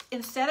it's,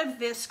 instead of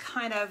this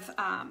kind of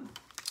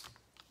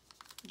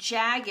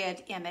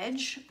jagged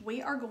image,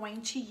 we are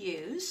going to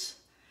use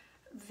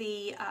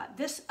the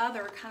this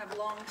other kind of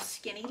long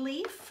skinny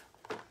leaf.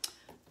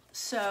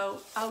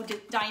 So, oh,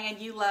 Diane,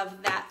 you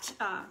love that.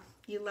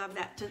 You love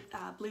that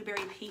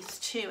blueberry piece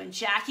too. And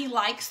Jackie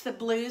likes the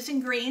blues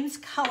and greens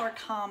color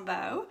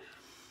combo.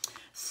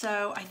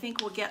 So I think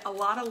we'll get a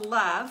lot of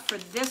love for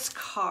this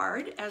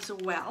card as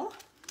well.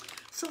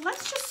 So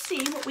let's just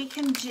see what we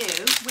can do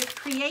with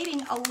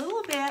creating a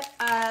little bit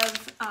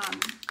of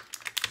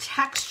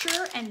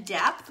texture and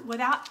depth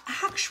without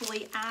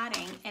actually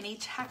adding any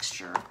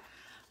texture,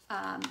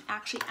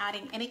 actually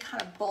adding any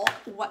kind of bulk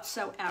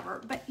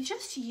whatsoever. But you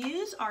just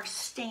use our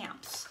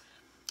stamps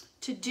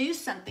to do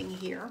something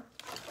here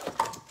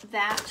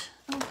that,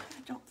 oh,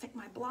 I don't think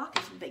my block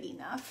is big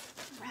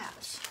enough.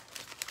 Rats.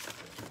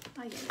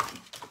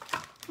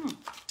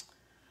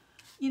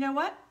 You know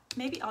what?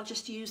 Maybe I'll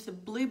just use the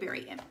blueberry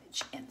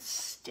image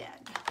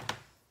instead,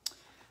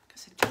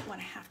 because I don't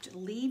want to have to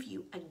leave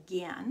you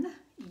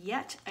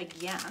yet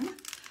again.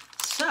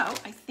 So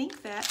I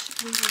think that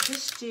we will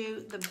just do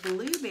the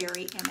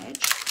blueberry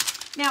image.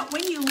 Now,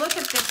 when you look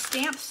at this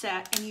stamp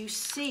set and you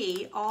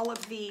see all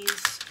of these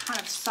kind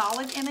of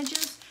solid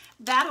images,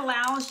 that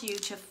allows you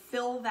to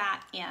fill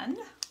that in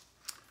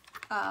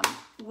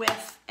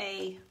with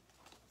a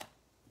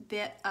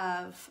bit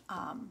of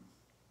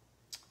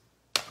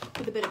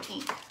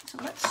ink. So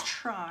let's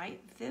try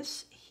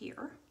this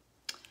here.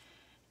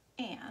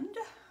 And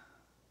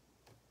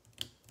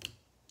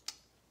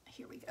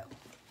here we go.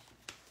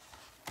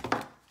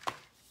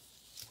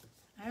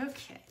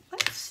 Okay,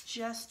 let's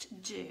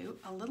just do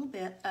a little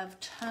bit of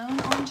tone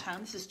on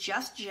tone. This is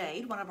Just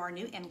Jade, one of our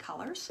new in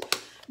colors.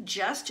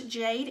 Just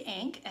Jade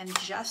ink and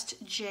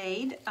Just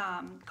Jade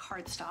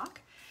cardstock.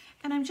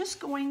 And I'm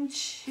just going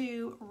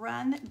to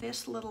run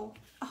this little,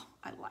 oh,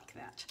 I like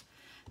that.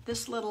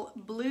 This little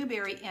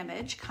blueberry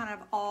image kind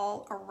of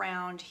all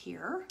around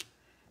here.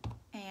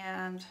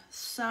 And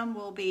some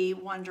will be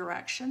one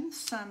direction,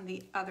 some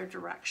the other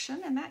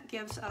direction. And that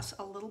gives us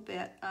a little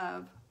bit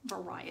of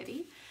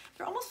variety.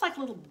 They're almost like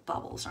little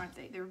bubbles, aren't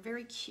they? They're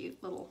very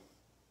cute little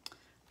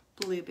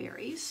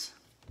blueberries,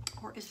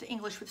 or as the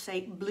English would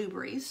say,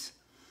 blueberries.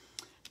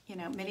 You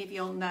know, many of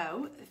you'll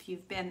know if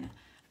you've been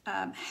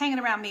hanging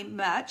around me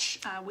much.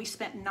 We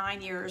spent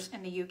 9 years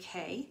in the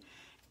UK,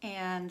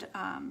 and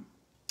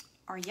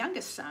our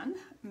youngest son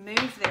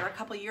moved there a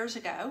couple of years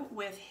ago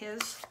with his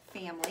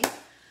family.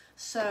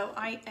 So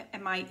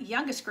my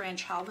youngest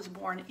grandchild was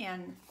born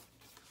in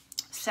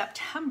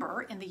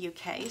September in the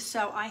UK.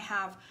 So I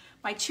have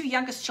my two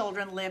youngest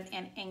children live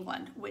in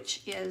England,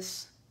 which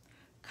is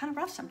kind of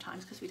rough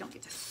sometimes because we don't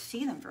get to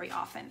see them very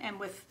often. And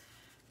with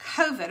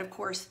COVID, of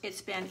course,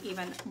 it's been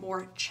even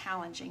more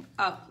challenging.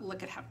 Oh,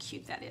 look at how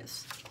cute that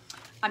is.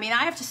 I mean,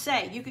 I have to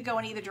say, you could go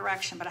in either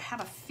direction, but I have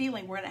a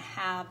feeling we're going to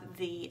have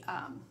the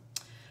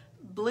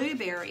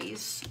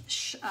blueberries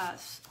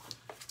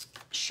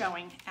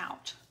showing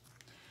out.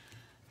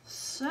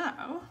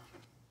 So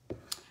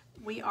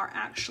we are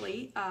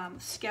actually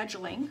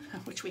scheduling,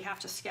 which we have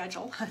to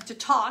schedule to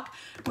talk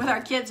with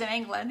our kids in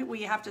England.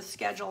 We have to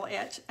schedule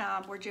it.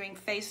 We're doing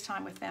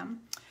FaceTime with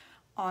them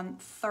on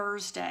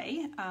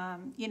Thursday,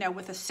 you know,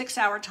 with a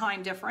 6-hour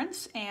time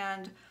difference,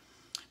 and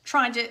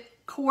trying to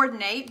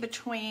coordinate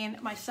between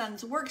my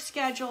son's work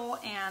schedule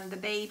and the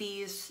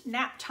baby's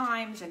nap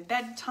times and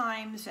bed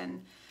times,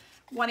 and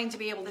wanting to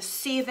be able to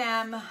see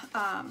them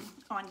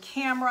on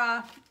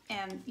camera.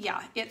 And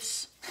yeah,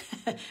 it's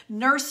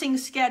nursing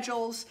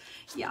schedules.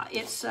 Yeah,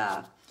 it's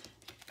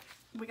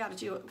we got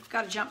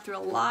to jump through a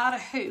lot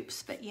of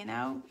hoops. But you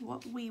know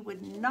what we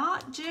would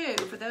not do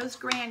for those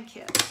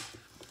grandkids.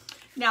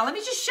 Now let me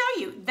just show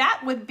you.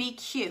 That would be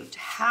cute.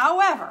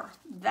 However,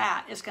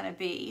 that is going to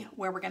be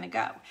where we're going to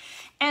go.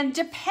 And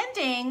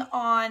depending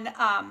on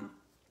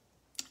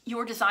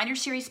your designer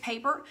series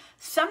paper,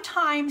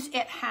 sometimes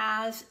it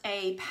has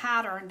a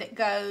pattern that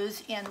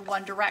goes in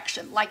one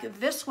direction. Like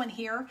this one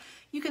here,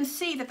 you can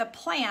see that the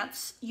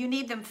plants, you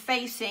need them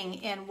facing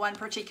in one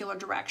particular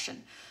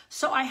direction.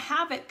 So I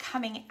have it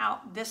coming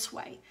out this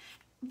way.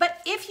 But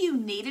if you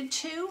needed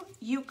to,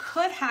 you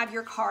could have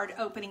your card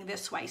opening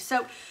this way.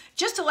 So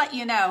just to let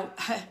you know,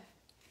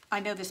 I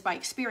know this by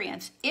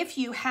experience, if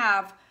you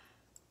have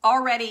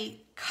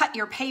already cut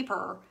your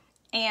paper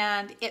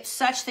and it's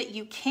such that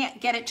you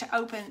can't get it to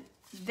open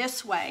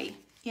this way,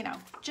 you know,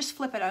 just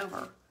flip it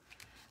over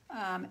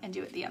and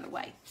do it the other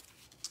way.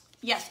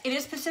 Yes, it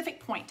is Pacific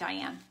Point,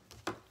 Diane.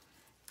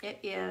 It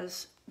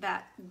is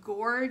that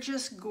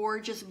gorgeous,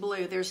 gorgeous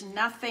blue. There's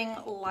nothing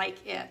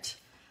like it.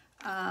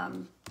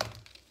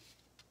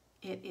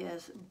 It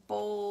is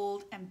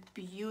bold and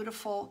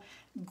beautiful,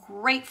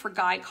 great for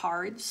guy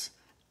cards.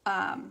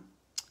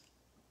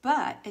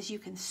 But as you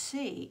can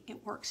see,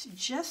 it works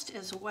just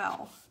as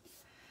well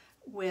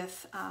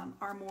with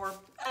our more,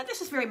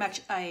 this is very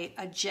much a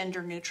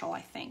gender neutral,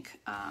 I think.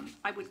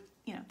 I would,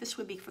 you know, this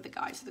would be for the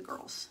guys or the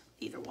girls,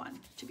 either one,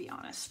 to be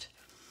honest.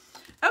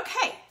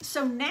 Okay,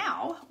 so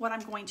now what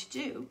I'm going to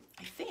do,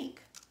 I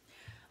think,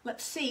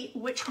 let's see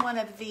which one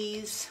of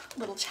these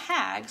little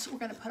tags we're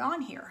going to put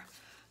on here.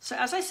 So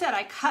as I said,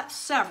 I cut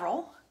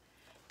several,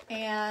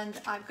 and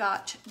I've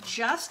got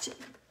Just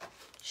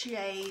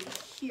Jade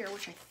here,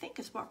 which I think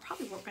is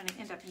probably what we're going to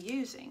end up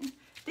using.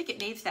 I think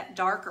it needs that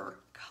darker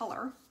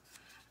color.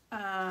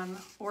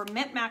 Or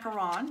Mint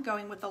Macaron,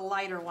 going with the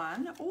lighter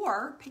one,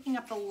 or picking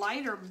up the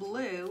lighter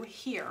blue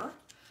here.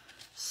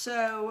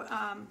 So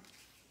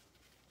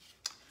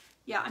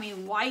yeah, I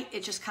mean, white,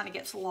 it just kind of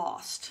gets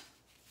lost.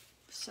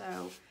 So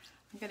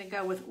I'm going to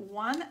go with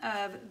one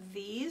of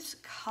these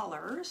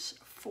colors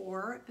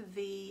for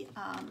the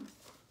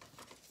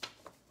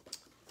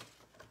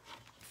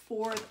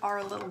for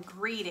our little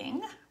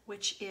greeting,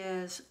 which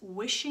is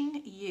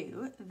wishing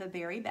you the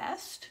very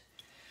best.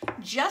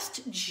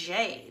 Just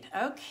Jade.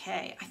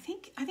 Okay, I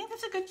think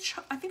that's a good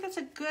that's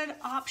a good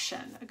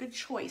option, a good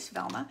choice,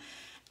 Velma.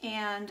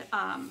 And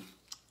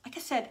like I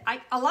said,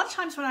 a lot of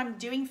times when I'm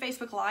doing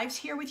Facebook Lives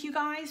here with you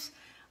guys,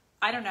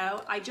 I don't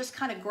know, I just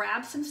kind of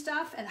grab some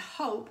stuff and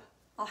hope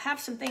I'll have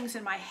some things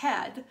in my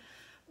head,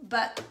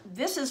 but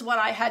this is what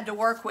I had to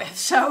work with.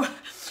 So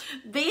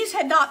these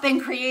had not been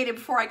created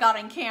before I got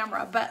on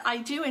camera, but I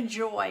do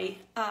enjoy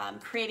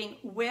creating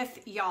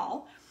with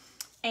y'all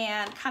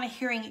and kind of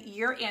hearing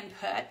your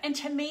input. And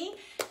to me,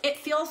 it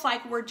feels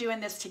like we're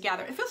doing this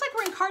together. It feels like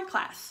we're in card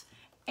class.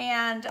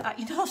 And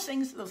you know those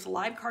things, those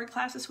live card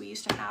classes we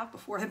used to have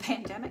before the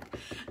pandemic?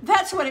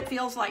 That's what it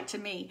feels like to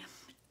me.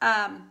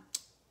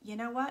 You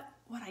know what?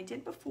 What I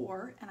did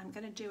before, and I'm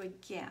going to do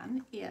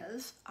again,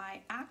 is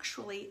I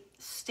actually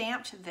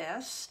stamped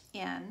this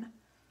in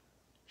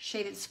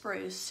shaded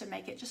spruce to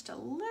make it just a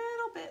little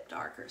bit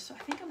darker. So I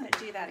think I'm going to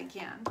do that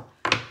again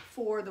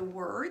for the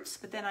words,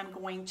 but then I'm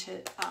going to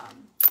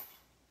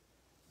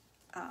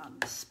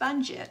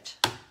sponge it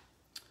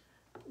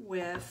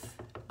with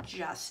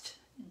Just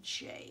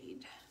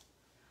Jade.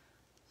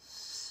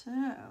 So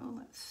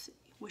let's see.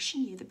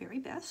 Wishing you the very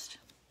best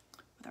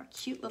with our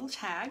cute little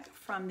tag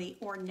from the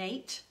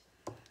Ornate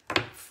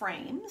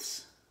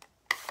Frames.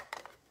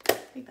 I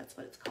think that's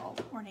what it's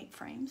called, Ornate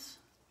Frames.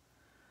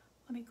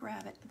 Let me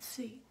grab it and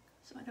see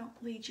so I don't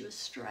lead you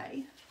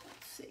astray.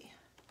 Let's see.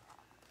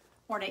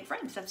 Ornate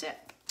Frames, that's it.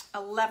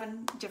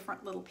 11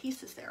 different little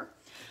pieces there.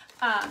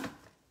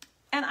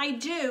 And I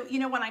do, you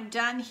know, when I'm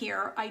done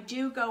here, I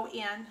do go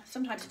in,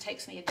 sometimes it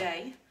takes me a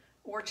day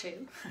or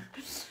two,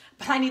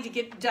 but I need to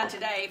get done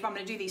today if I'm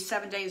going to do these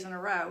 7 days in a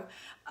row.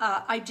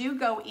 I do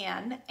go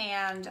in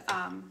and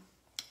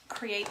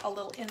create a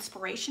little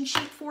inspiration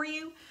sheet for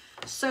you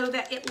so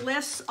that it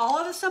lists all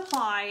of the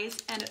supplies,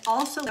 and it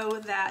also know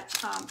that,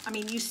 I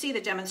mean, you see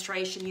the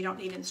demonstration, you don't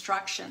need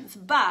instructions,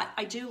 but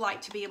I do like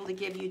to be able to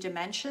give you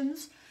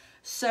dimensions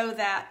so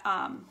that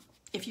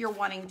if you're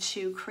wanting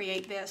to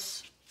create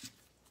this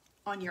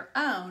on your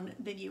own,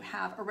 then you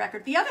have a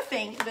record. The other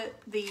thing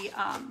that the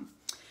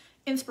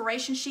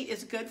inspiration sheet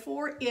is good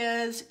for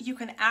is you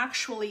can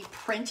actually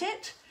print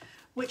it,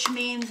 which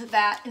means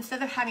that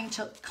instead of having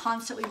to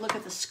constantly look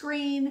at the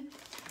screen,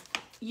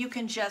 you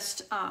can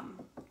just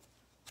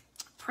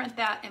print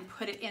that and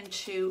put it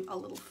into a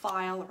little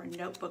file or a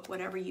notebook,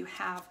 whatever you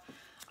have.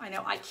 I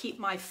know I keep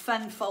my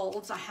fun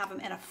folds, I have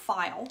them in a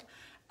file,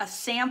 a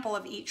sample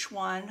of each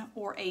one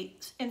or a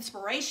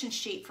inspiration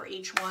sheet for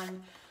each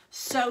one,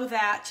 so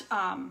that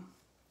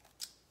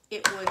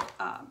it would,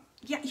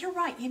 yeah, you're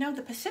right. You know,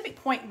 the Pacific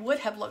Point would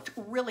have looked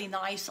really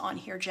nice on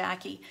here,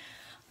 Jackie.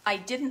 I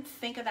didn't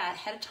think of that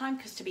ahead of time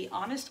because, to be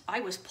honest,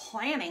 I was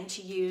planning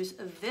to use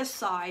this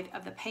side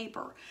of the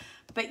paper.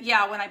 But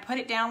yeah, when I put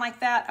it down like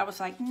that, I was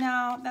like,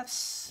 no,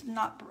 that's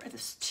not,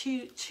 it's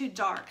too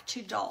dark,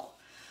 too dull.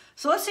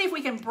 So let's see if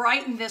we can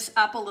brighten this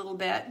up a little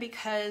bit,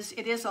 because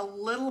it is a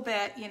little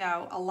bit, you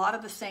know, a lot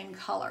of the same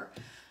color.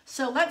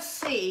 So let's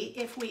see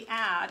if we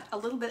add a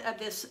little bit of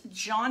this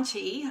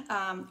jaunty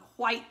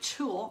white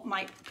tulle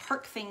might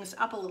perk things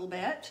up a little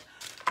bit,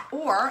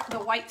 or the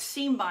white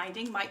seam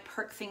binding might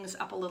perk things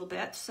up a little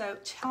bit. So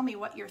tell me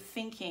what you're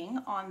thinking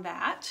on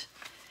that.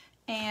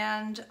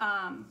 And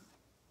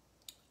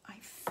I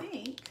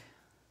think,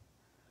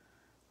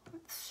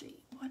 let's see,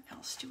 what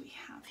else do we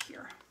have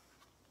here?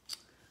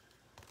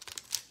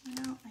 You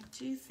know, I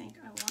do think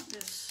I want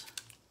this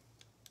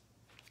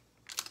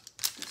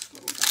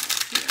little guy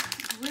here.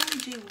 I really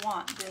do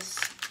want this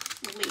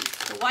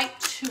leaf, the white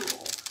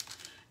tulle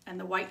and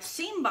the white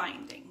seam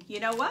binding. You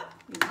know what?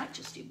 We might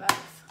just do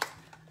both.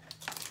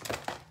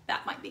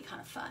 That might be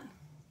kind of fun.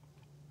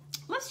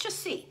 Let's just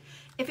see.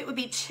 If it would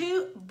be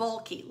too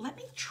bulky, let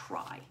me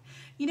try.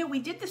 You know, we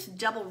did this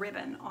double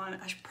ribbon on a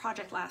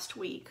project last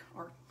week,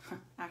 or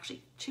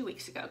actually 2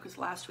 weeks ago, because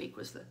last week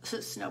was the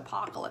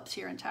snowpocalypse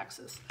here in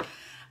Texas.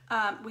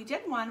 We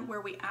did one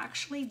where we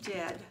actually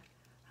did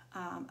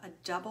a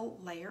double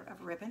layer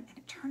of ribbon, and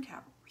it turned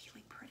out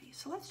really pretty.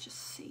 So let's just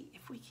see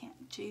if we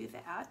can't do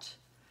that.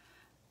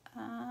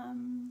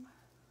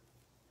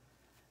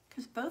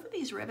 Because both of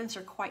these ribbons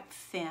are quite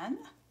thin.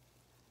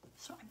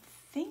 So I'm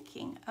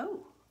thinking,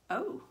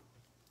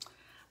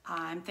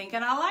 I'm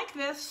thinking I like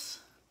this.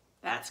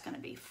 That's going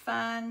to be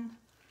fun,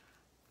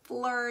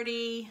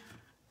 flirty.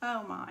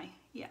 Oh my,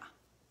 yeah.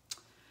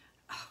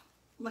 Oh,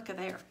 look at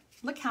there.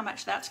 Look how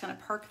much that's going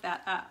to perk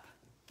that up.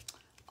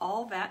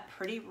 All that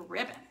pretty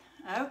ribbon.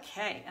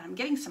 Okay, and I'm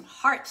getting some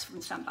hearts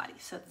from somebody.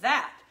 So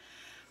that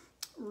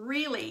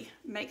really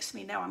makes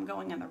me know I'm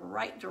going in the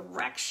right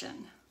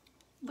direction.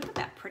 Look at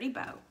that pretty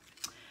bow.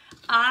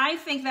 I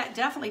think that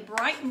definitely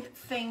brightened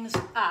things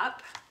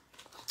up.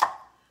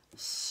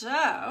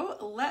 So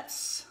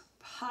let's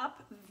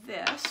pop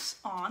this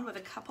on with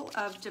a couple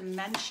of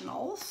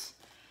dimensionals.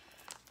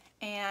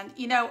 And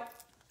you know,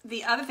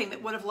 the other thing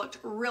that would have looked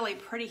really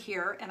pretty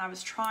here, and I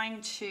was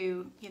trying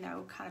to, you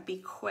know, kind of be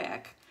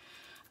quick.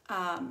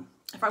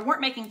 If I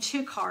weren't making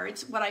 2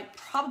 cards, what I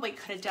probably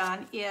could have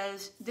done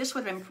is this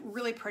would have been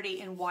really pretty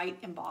in white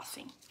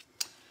embossing.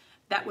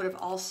 That would have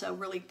also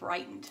really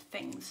brightened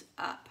things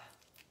up.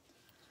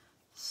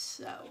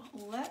 So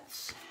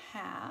let's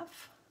have,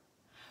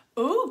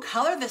 ooh,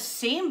 color the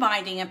seam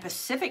binding in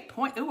Pacific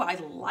Point. Ooh, I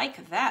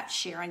like that,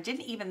 Sharon.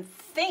 Didn't even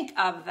think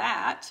of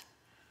that.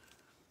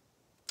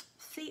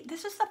 See,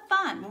 this is the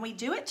fun. When we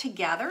do it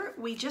together,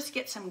 we just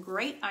get some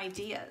great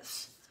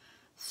ideas.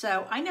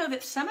 So I know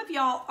that some of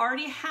y'all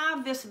already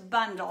have this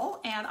bundle,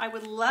 and I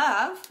would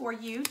love for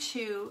you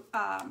to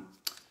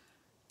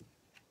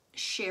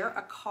share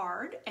a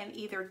card and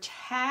either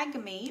tag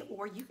me,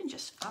 or you can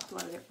just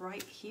upload it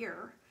right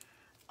here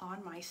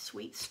on my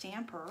Sweet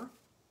Stamper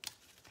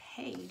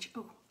page.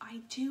 Oh, I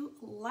do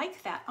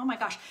like that. Oh my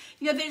gosh.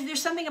 You know,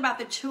 there's something about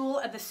the tool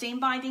of the seam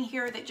binding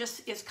here that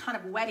just is kind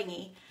of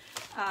wedding-y.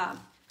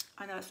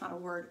 I know it's not a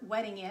word,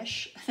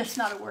 wedding-ish. That's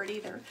not a word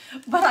either,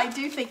 but I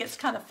do think it's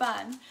kind of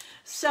fun.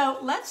 So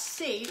let's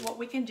see what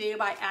we can do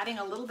by adding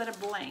a little bit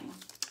of bling.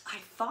 I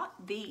thought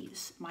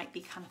these might be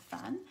kind of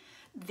fun.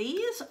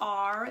 These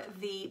are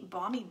the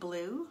Balmy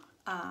Blue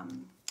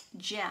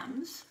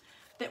gems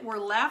that were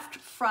left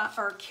from,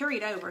 or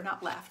carried over,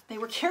 not left, they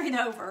were carried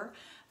over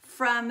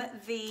from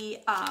the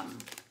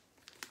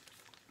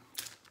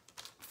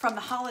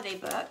holiday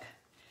book.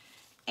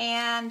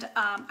 And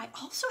I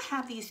also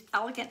have these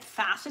elegant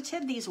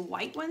faceted, these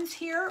white ones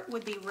here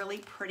would be really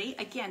pretty.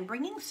 Again,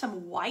 bringing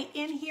some white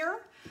in here.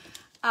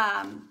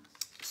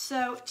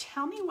 So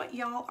tell me what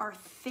y'all are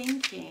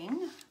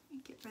thinking. Let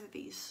me get rid of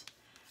these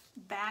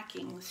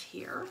backings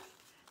here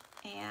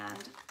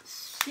and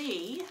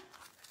see.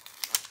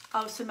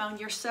 Oh, Simone,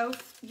 you're so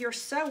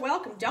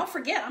welcome. Don't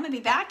forget, I'm gonna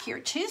be back here.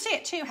 Tuesday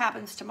at 2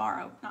 happens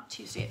tomorrow, not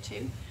Tuesday at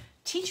 2.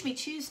 Teach Me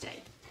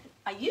Tuesday.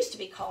 I used to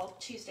be called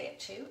Tuesday at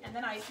 2, and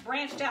then I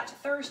branched out to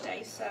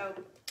Thursday, so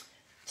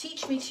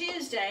Teach Me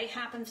Tuesday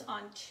happens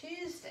on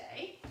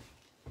Tuesday.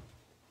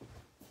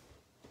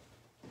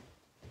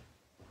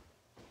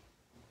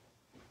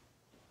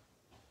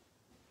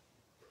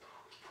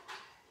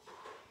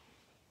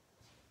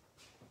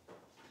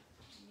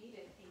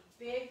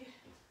 Needed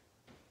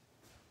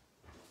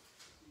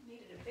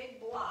a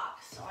big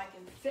block so I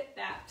can fit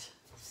that.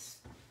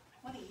 I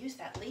want to use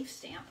that leaf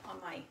stamp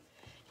on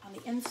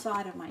the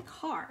inside of my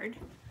card.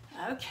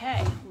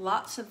 Okay,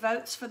 lots of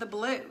votes for the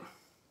blue.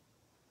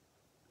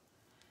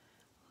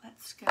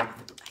 Let's go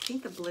with I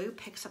think the blue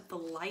picks up the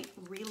light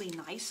really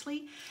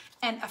nicely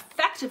and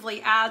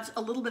effectively adds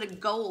a little bit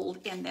of gold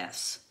in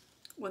this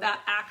without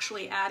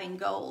actually adding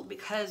gold,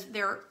 because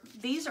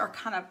these are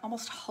kind of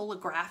almost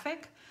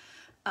holographic.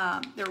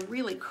 They're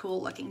really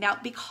cool looking. Now,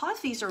 because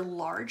these are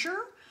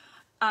larger,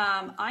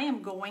 I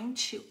am going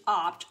to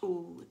opt,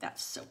 ooh,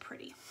 that's so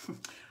pretty.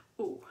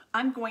 Ooh,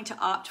 I'm going to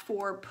opt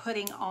for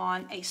putting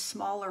on a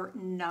smaller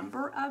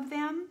number of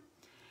them,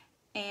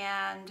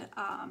 and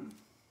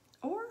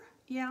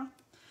yeah,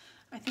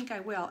 I think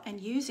I will,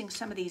 and using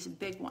some of these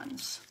big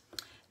ones.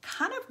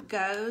 Kind of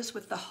goes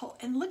with the whole,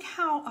 and look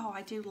how, oh,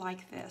 I do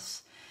like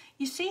this.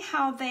 You see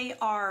how they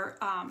are,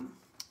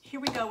 here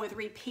we go with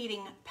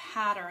repeating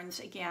patterns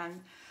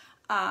again.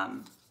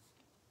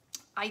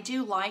 I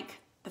do like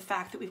the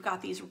fact that we've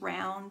got these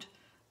round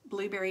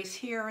blueberries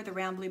here, the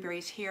round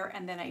blueberries here,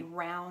 and then a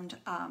round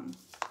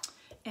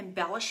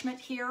embellishment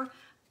here.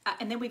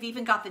 And then we've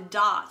even got the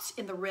dots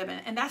in the ribbon.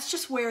 And that's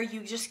just where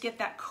you just get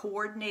that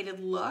coordinated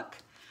look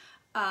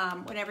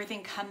when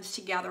everything comes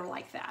together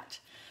like that.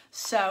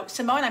 So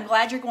Simone, I'm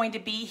glad you're going to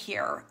be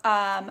here.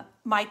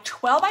 My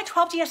 12 by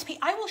 12 DSP,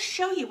 I will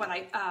show you what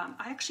I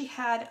actually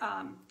had,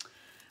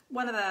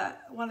 one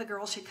of the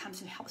girls who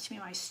comes and helps me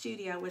in my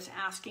studio was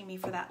asking me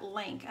for that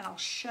link, and I'll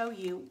show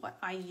you what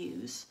I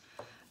use.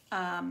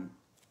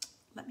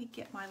 Let me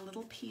get my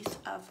little piece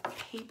of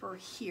paper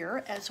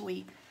here as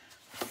we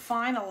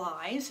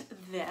finalize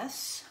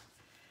this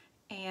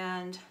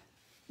and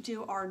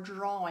do our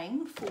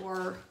drawing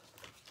for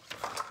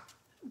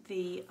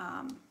the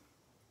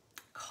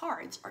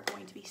cards are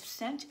going to be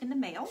sent in the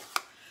mail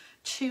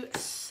to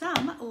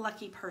some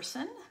lucky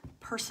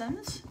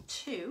persons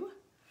too.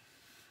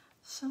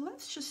 So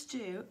let's just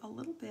do a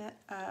little bit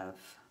of,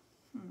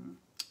 you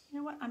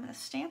know what, I'm going to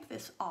stamp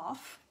this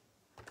off.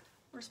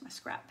 Where's my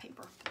scrap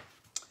paper?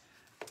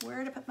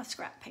 Where to put my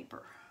scrap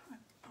paper? I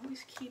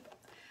always keep,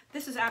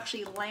 this is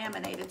actually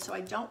laminated, so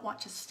I don't want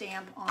to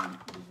stamp on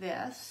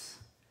this.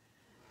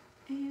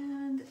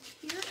 And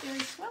here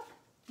is, well,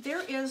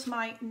 there is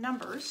my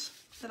numbers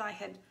that I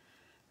had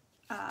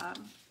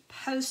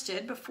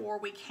posted before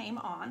we came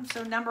on.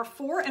 So number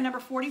 4 and number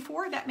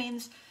 44, that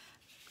means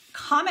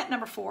comment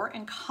number 4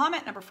 and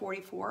comment number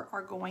 44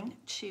 are going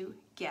to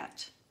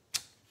get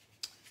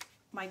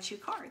my 2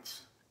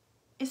 cards.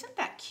 Isn't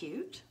that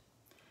cute?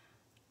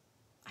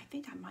 I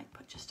think I might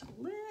put just a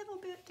little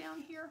bit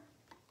down here.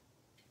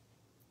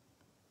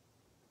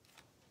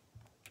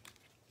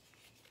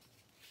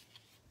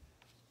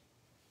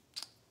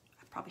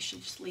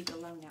 should just leave it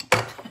alone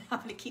now. I'm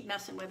going to keep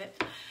messing with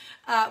it.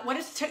 What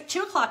is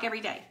 2 o'clock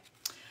every day?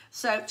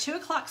 So 2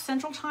 o'clock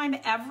Central Time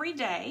every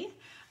day.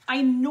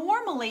 I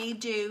normally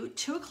do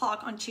 2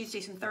 o'clock on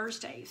Tuesdays and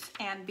Thursdays.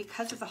 And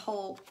because of the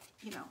whole,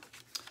 you know,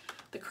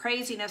 the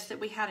craziness that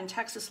we had in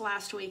Texas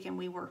last week, and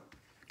we were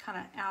kind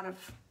of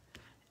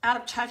out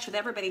of touch with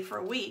everybody for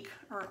a week,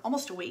 or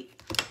almost a week,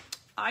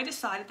 I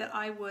decided that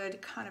I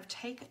would kind of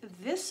take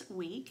this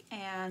week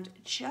and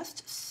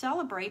just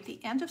celebrate the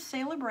end of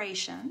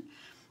celebration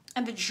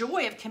and the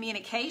joy of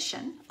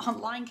communication,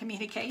 online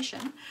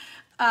communication,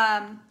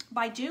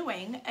 by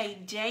doing a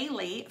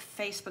daily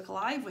Facebook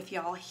Live with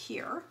y'all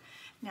here.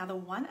 Now, the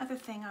one other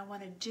thing I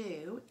want to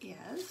do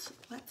is,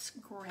 let's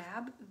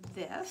grab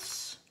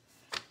this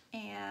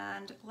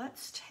and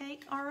let's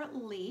take our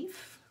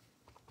leaf.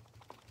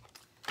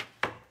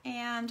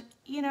 And,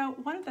 you know,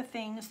 one of the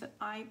things that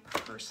I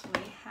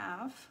personally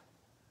have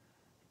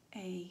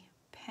a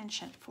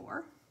penchant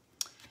for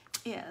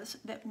is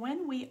that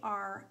when we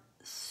are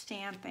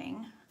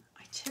stamping,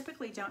 I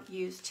typically don't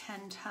use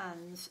 10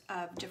 tons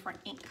of different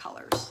ink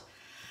colors.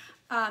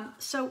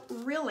 So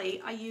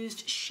really, I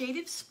used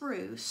shaded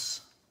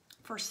spruce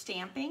for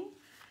stamping,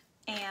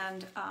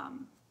 and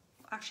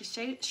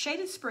actually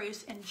shaded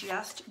spruce and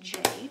just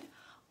jade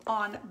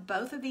on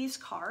both of these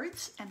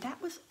cards, and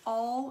that's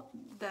all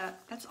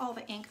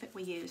the ink that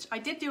we used. I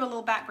did do a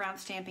little background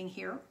stamping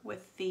here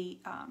with the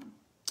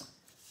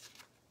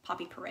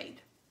Poppy Parade.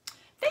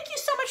 Thank you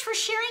so much for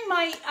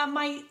sharing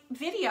my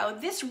video.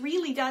 This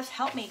really does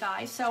help me,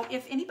 guys. So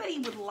if anybody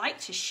would like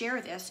to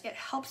share this, it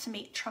helps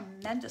me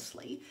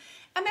tremendously.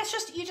 And that's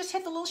just, you just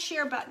hit the little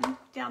share button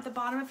down at the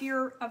bottom of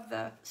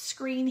the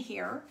screen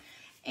here,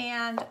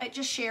 and it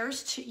just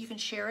shares to, you can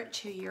share it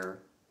to your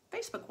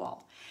Facebook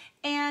wall.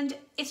 And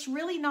it's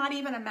really not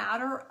even a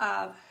matter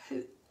of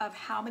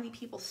how many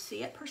people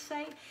see it per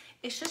se.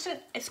 It's just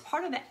it's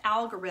part of the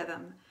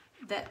algorithm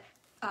that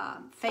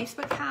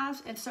Facebook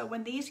has. And so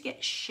when these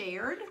get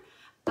shared,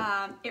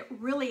 it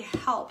really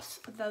helps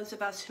those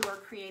of us who are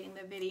creating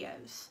the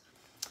videos.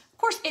 Of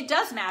course, it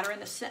does matter in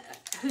the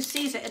who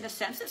sees it, in the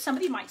sense that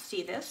somebody might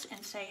see this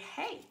and say,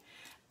 hey,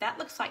 that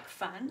looks like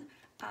fun.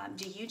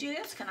 Do you do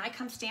this? Can I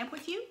come stamp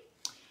with you?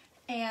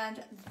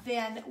 And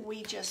then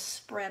we just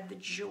spread the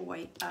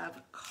joy of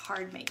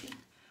card making.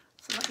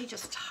 So let me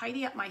just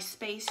tidy up my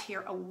space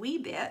here a wee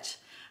bit.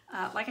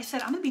 Like I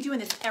said, I'm going to be doing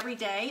this every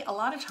day. A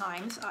lot of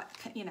times,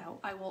 you know,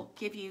 I will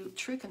give you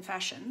true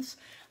confessions.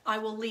 I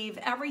will leave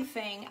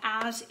everything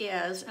as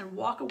is and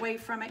walk away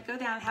from it, go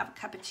down and have a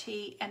cup of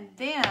tea, and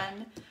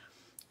then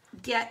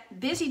get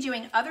busy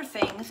doing other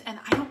things, and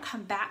I don't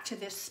come back to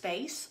this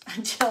space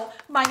until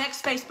my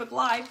next Facebook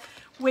Live,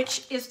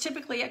 which is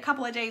typically a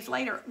couple of days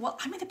later. Well,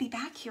 I'm going to be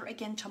back here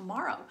again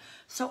tomorrow.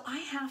 So I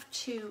have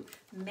to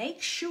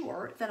make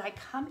sure that I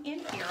come in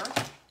here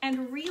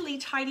and really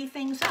tidy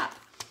things up.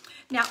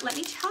 Now, let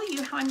me tell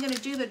you how I'm going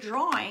to do the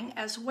drawing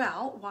as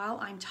well while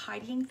I'm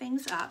tidying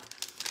things up.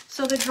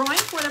 So the drawing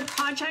for the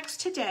projects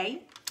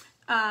today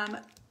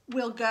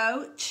will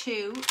go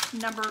to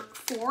number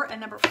 4 and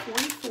number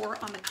 44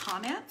 on the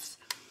comments.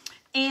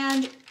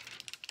 And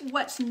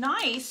what's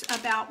nice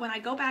about when I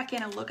go back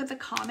in and look at the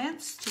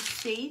comments to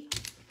see,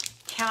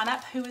 count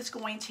up who is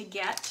going to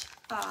get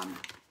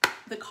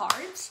the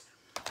cards,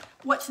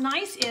 what's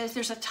nice is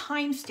there's a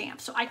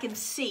timestamp, so I can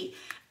see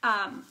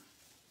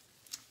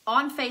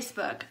on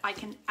Facebook, I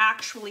can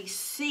actually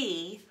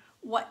see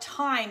what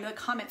time the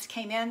comments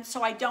came in,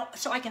 so I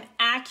can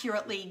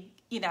accurately,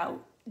 you know,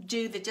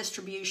 do the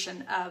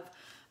distribution of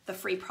the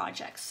free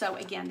projects. So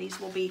again, these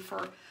will be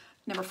for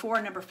number 4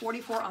 and number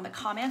 44 on the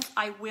comments.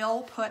 I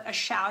will put a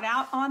shout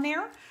out on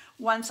there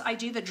once I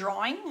do the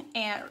drawing,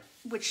 and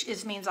which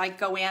means I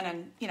go in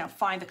and, you know,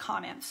 find the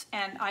comments,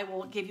 and I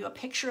will give you a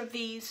picture of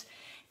these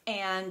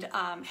and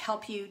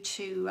help you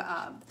to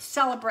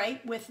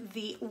celebrate with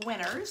the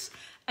winners.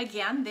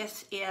 Again,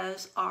 this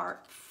is our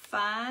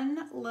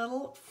fun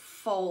little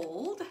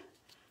fold.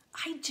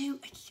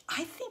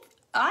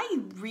 I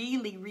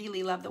really,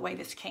 really love the way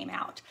this came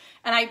out.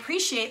 And I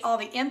appreciate all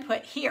the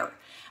input here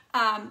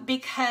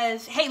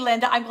because, hey,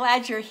 Linda, I'm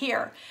glad you're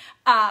here.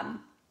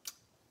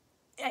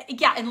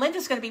 Yeah, and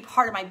Linda's going to be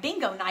part of my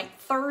bingo night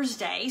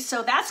Thursday,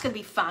 so that's going to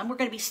be fun. We're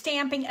going to be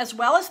stamping as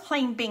well as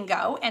playing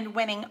bingo and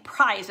winning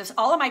prizes.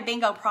 All of my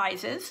bingo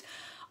prizes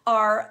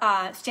are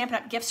Stampin'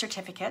 Up! Gift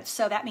certificates,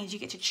 so that means you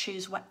get to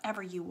choose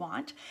whatever you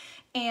want.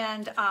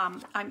 And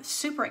I'm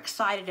super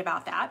excited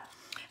about that.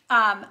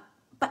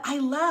 But I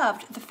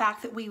loved the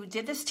fact that we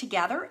did this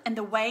together, and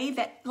the way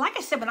that, like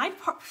I said, when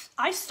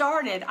I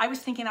started, I was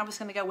thinking I was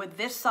going to go with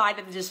this side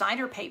of the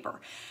designer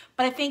paper.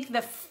 But I think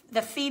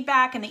the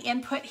feedback and the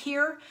input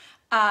here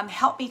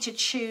helped me to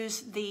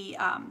choose the,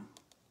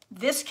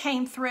 this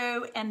came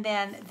through, and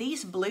then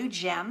these blue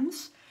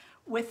gems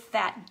with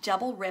that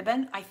double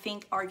ribbon, I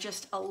think are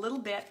just a little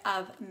bit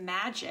of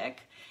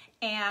magic.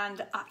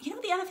 And you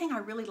know, the other thing I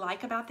really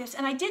like about this,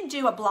 and I did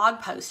do a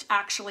blog post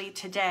actually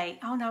today.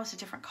 Oh no, it's a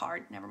different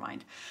card. Never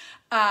mind.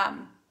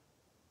 No,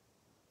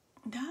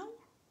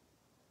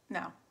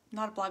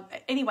 not a blog.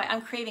 Anyway,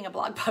 I'm creating a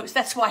blog post.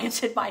 That's why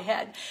it's in my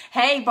head.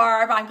 Hey,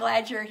 Barb, I'm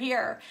glad you're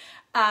here.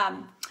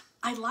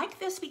 I like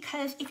this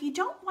because if you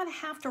don't want to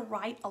have to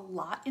write a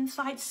lot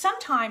inside,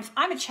 sometimes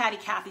I'm a chatty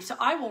Cathy, so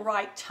I will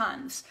write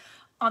tons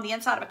on the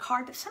inside of a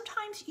card, but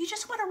sometimes you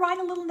just want to write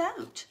a little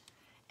note.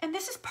 And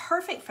this is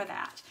perfect for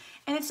that.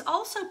 And it's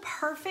also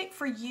perfect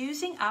for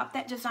using up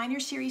that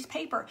designer series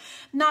paper.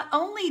 Not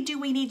only do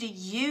we need to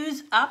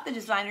use up the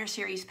designer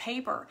series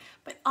paper,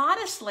 but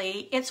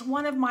honestly, it's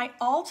one of my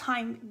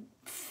all-time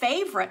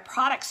favorite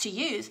products to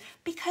use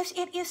because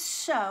it is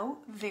so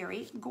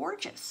very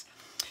gorgeous.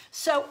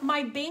 So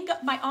my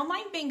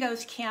online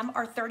bingos, Kim,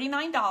 are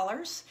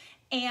 $39.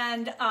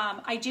 And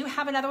I do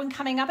have another one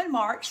coming up in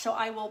March, so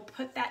I will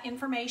put that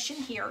information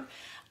here.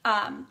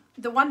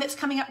 The one that's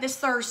coming up this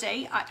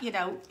Thursday,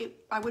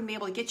 I wouldn't be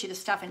able to get you the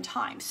stuff in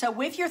time. So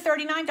with your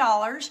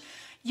 $39,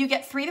 you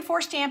get 3 to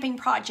 4 stamping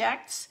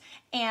projects,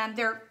 and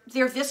they're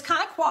this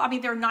kind of quality. I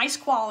mean, they're nice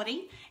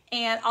quality,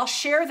 and I'll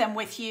share them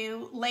with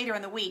you later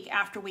in the week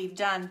after we've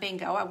done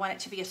bingo. I want it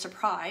to be a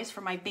surprise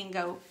for my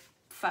bingo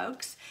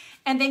folks.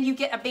 And then you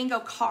get a bingo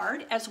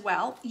card as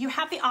well. You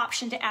have the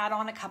option to add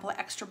on a couple of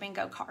extra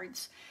bingo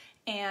cards.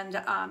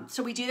 And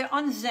so we do that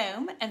on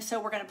Zoom. And so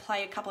we're going to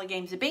play a couple of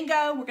games of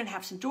bingo. We're going to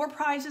have some door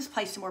prizes,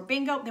 play some more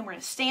bingo. Then we're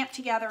going to stamp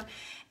together.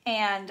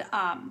 And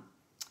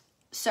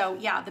so,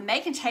 yeah, the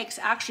make and takes,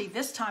 actually,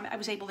 this time I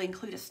was able to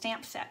include a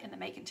stamp set in the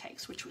make and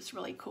takes, which was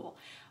really cool.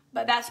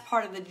 But that's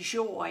part of the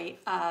joy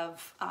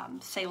of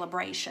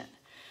celebration.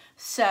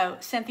 So,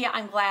 Cynthia,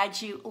 I'm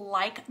glad you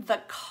like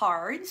the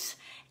cards.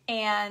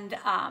 And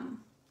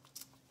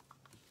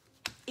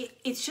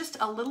it's just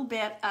a little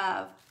bit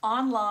of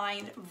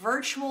online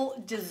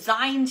virtual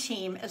design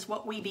team is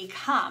what we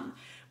become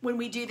when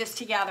we do this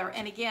together.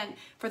 And again,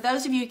 for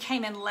those of you who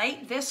came in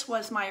late, this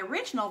was my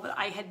original that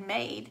I had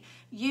made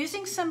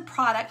using some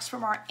products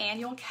from our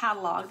annual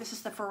catalog. This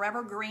is the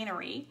Forever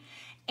Greenery.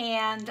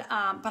 And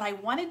but I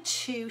wanted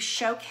to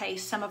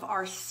showcase some of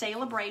our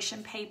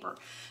celebration paper.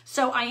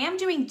 So I am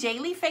doing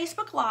daily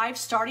Facebook Live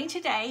starting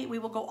today. We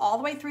will go all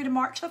the way through to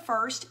March the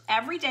 1st,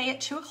 every day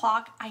at 2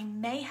 o'clock. I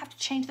may have to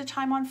change the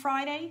time on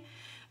Friday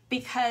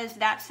because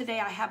that's the day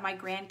I have my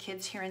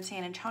grandkids here in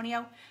San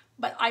Antonio.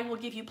 But I will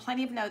give you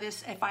plenty of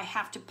notice if I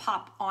have to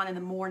pop on in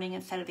the morning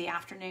instead of the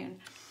afternoon.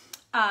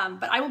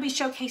 But I will be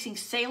showcasing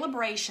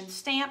celebration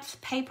stamps,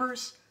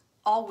 papers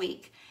all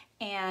week,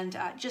 and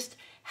just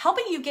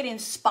helping you get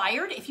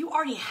inspired. If you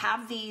already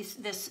have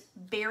this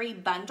berry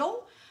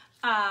bundle,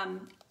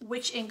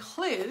 which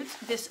includes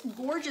this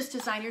gorgeous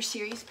designer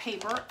series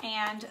paper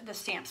and the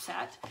stamp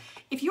set.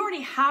 If you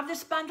already have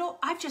this bundle,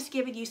 I've just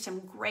given you some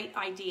great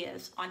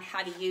ideas on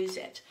how to use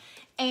it.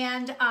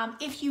 And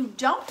if you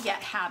don't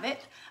yet have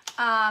it,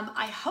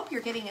 I hope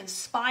you're getting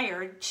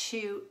inspired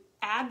to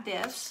add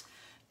this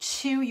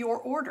to your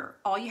order.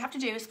 All you have to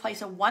do is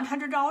place a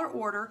 $100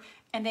 order,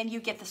 and then you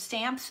get the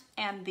stamps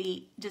and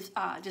the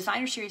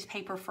designer series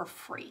paper for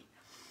free.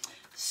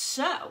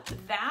 So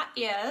that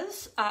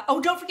is,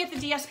 oh, don't forget the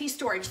DSP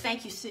storage.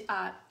 Thank you.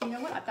 You know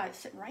what? I've got it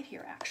sitting right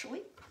here,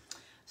 actually.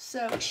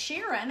 So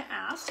Sharon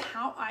asked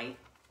how I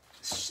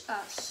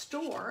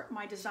store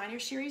my designer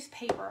series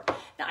paper.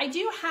 Now I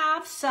do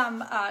have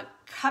some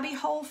cubby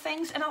hole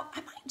things, and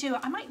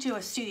I might do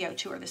a studio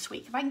tour this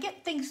week. If I can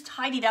get things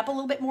tidied up a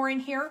little bit more in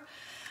here,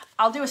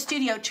 I'll do a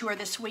studio tour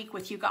this week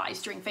with you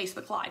guys during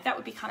Facebook Live. That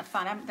would be kind of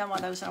fun. I haven't done one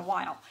of those in a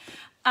while.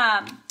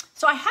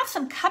 So I have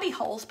some cubby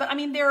holes, but I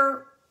mean,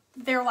 they're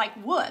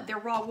like wood. They're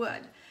raw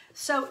wood.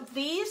 So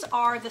these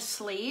are the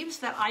sleeves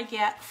that I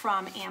get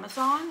from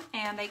Amazon,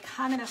 and they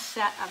come in a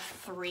set of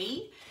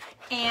 3.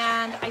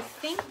 And I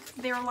think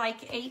they're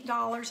like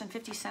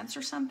 $8.50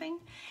 or something.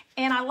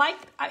 And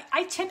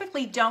I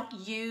typically don't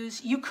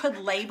use, you could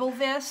label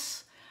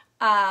this.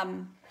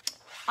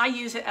 I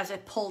use it as a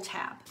pull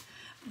tab.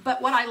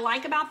 But what I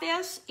like about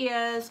this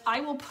is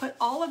I will put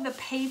all of the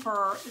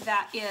paper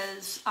that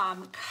is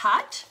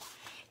cut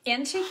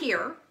into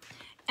here.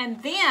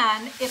 And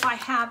then if I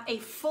have a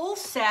full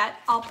set,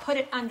 I'll put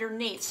it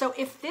underneath. So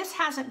if this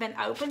hasn't been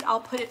opened, I'll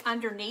put it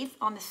underneath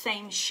on the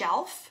same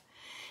shelf.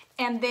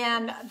 And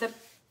then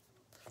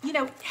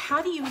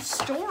how do you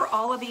store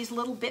all of these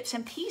little bits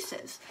and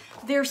pieces?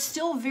 They're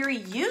still very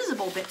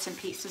usable bits and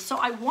pieces. So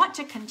I want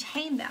to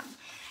contain them.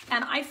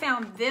 And I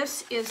found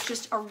this is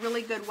just a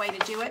really good way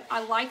to do it.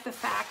 I like the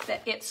fact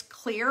that it's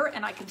clear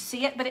and I can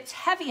see it, but it's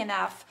heavy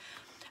enough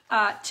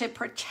to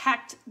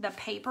protect the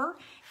paper.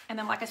 And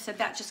then, like I said,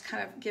 that just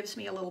kind of gives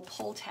me a little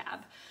pull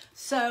tab.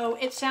 So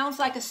it sounds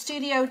like a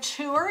studio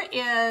tour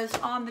is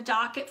on the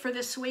docket for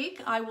this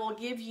week. I will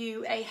give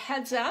you a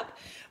heads up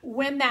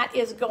when that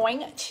is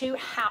going to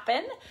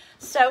happen.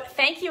 So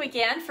thank you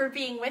again for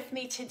being with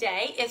me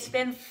today. It's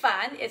been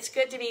fun. It's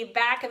good to be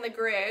back in the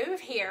groove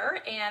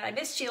here. And I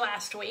missed you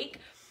last week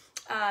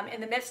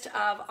in the midst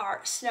of our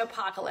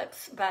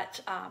snowpocalypse.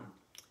 But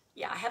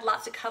yeah, I had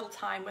lots of cuddle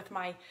time with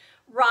my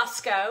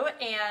Roscoe,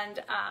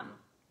 and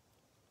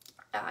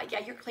Yeah,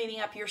 you're cleaning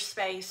up your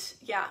space.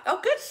 Yeah. Oh,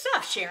 good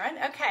stuff, Sharon.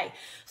 Okay.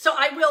 So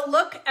I will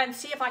look and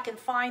see if I can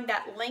find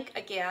that link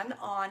again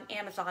on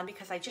Amazon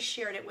because I just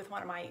shared it with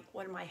one of my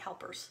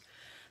helpers.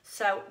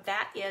 So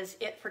that is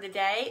it for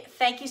today.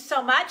 Thank you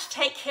so much.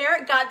 Take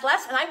care. God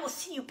bless. And I will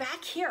see you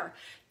back here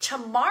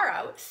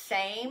tomorrow,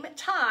 same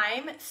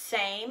time,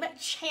 same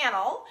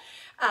channel,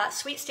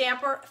 Sweet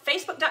Stamper,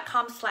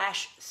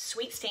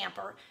 facebook.com/Sweet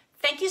Stamper.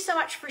 Thank you so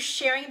much for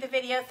sharing the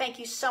video. Thank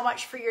you so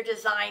much for your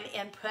design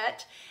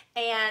input.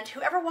 And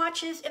whoever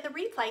watches in the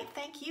replay,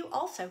 thank you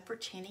also for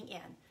tuning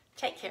in.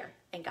 Take care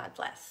and God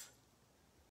bless.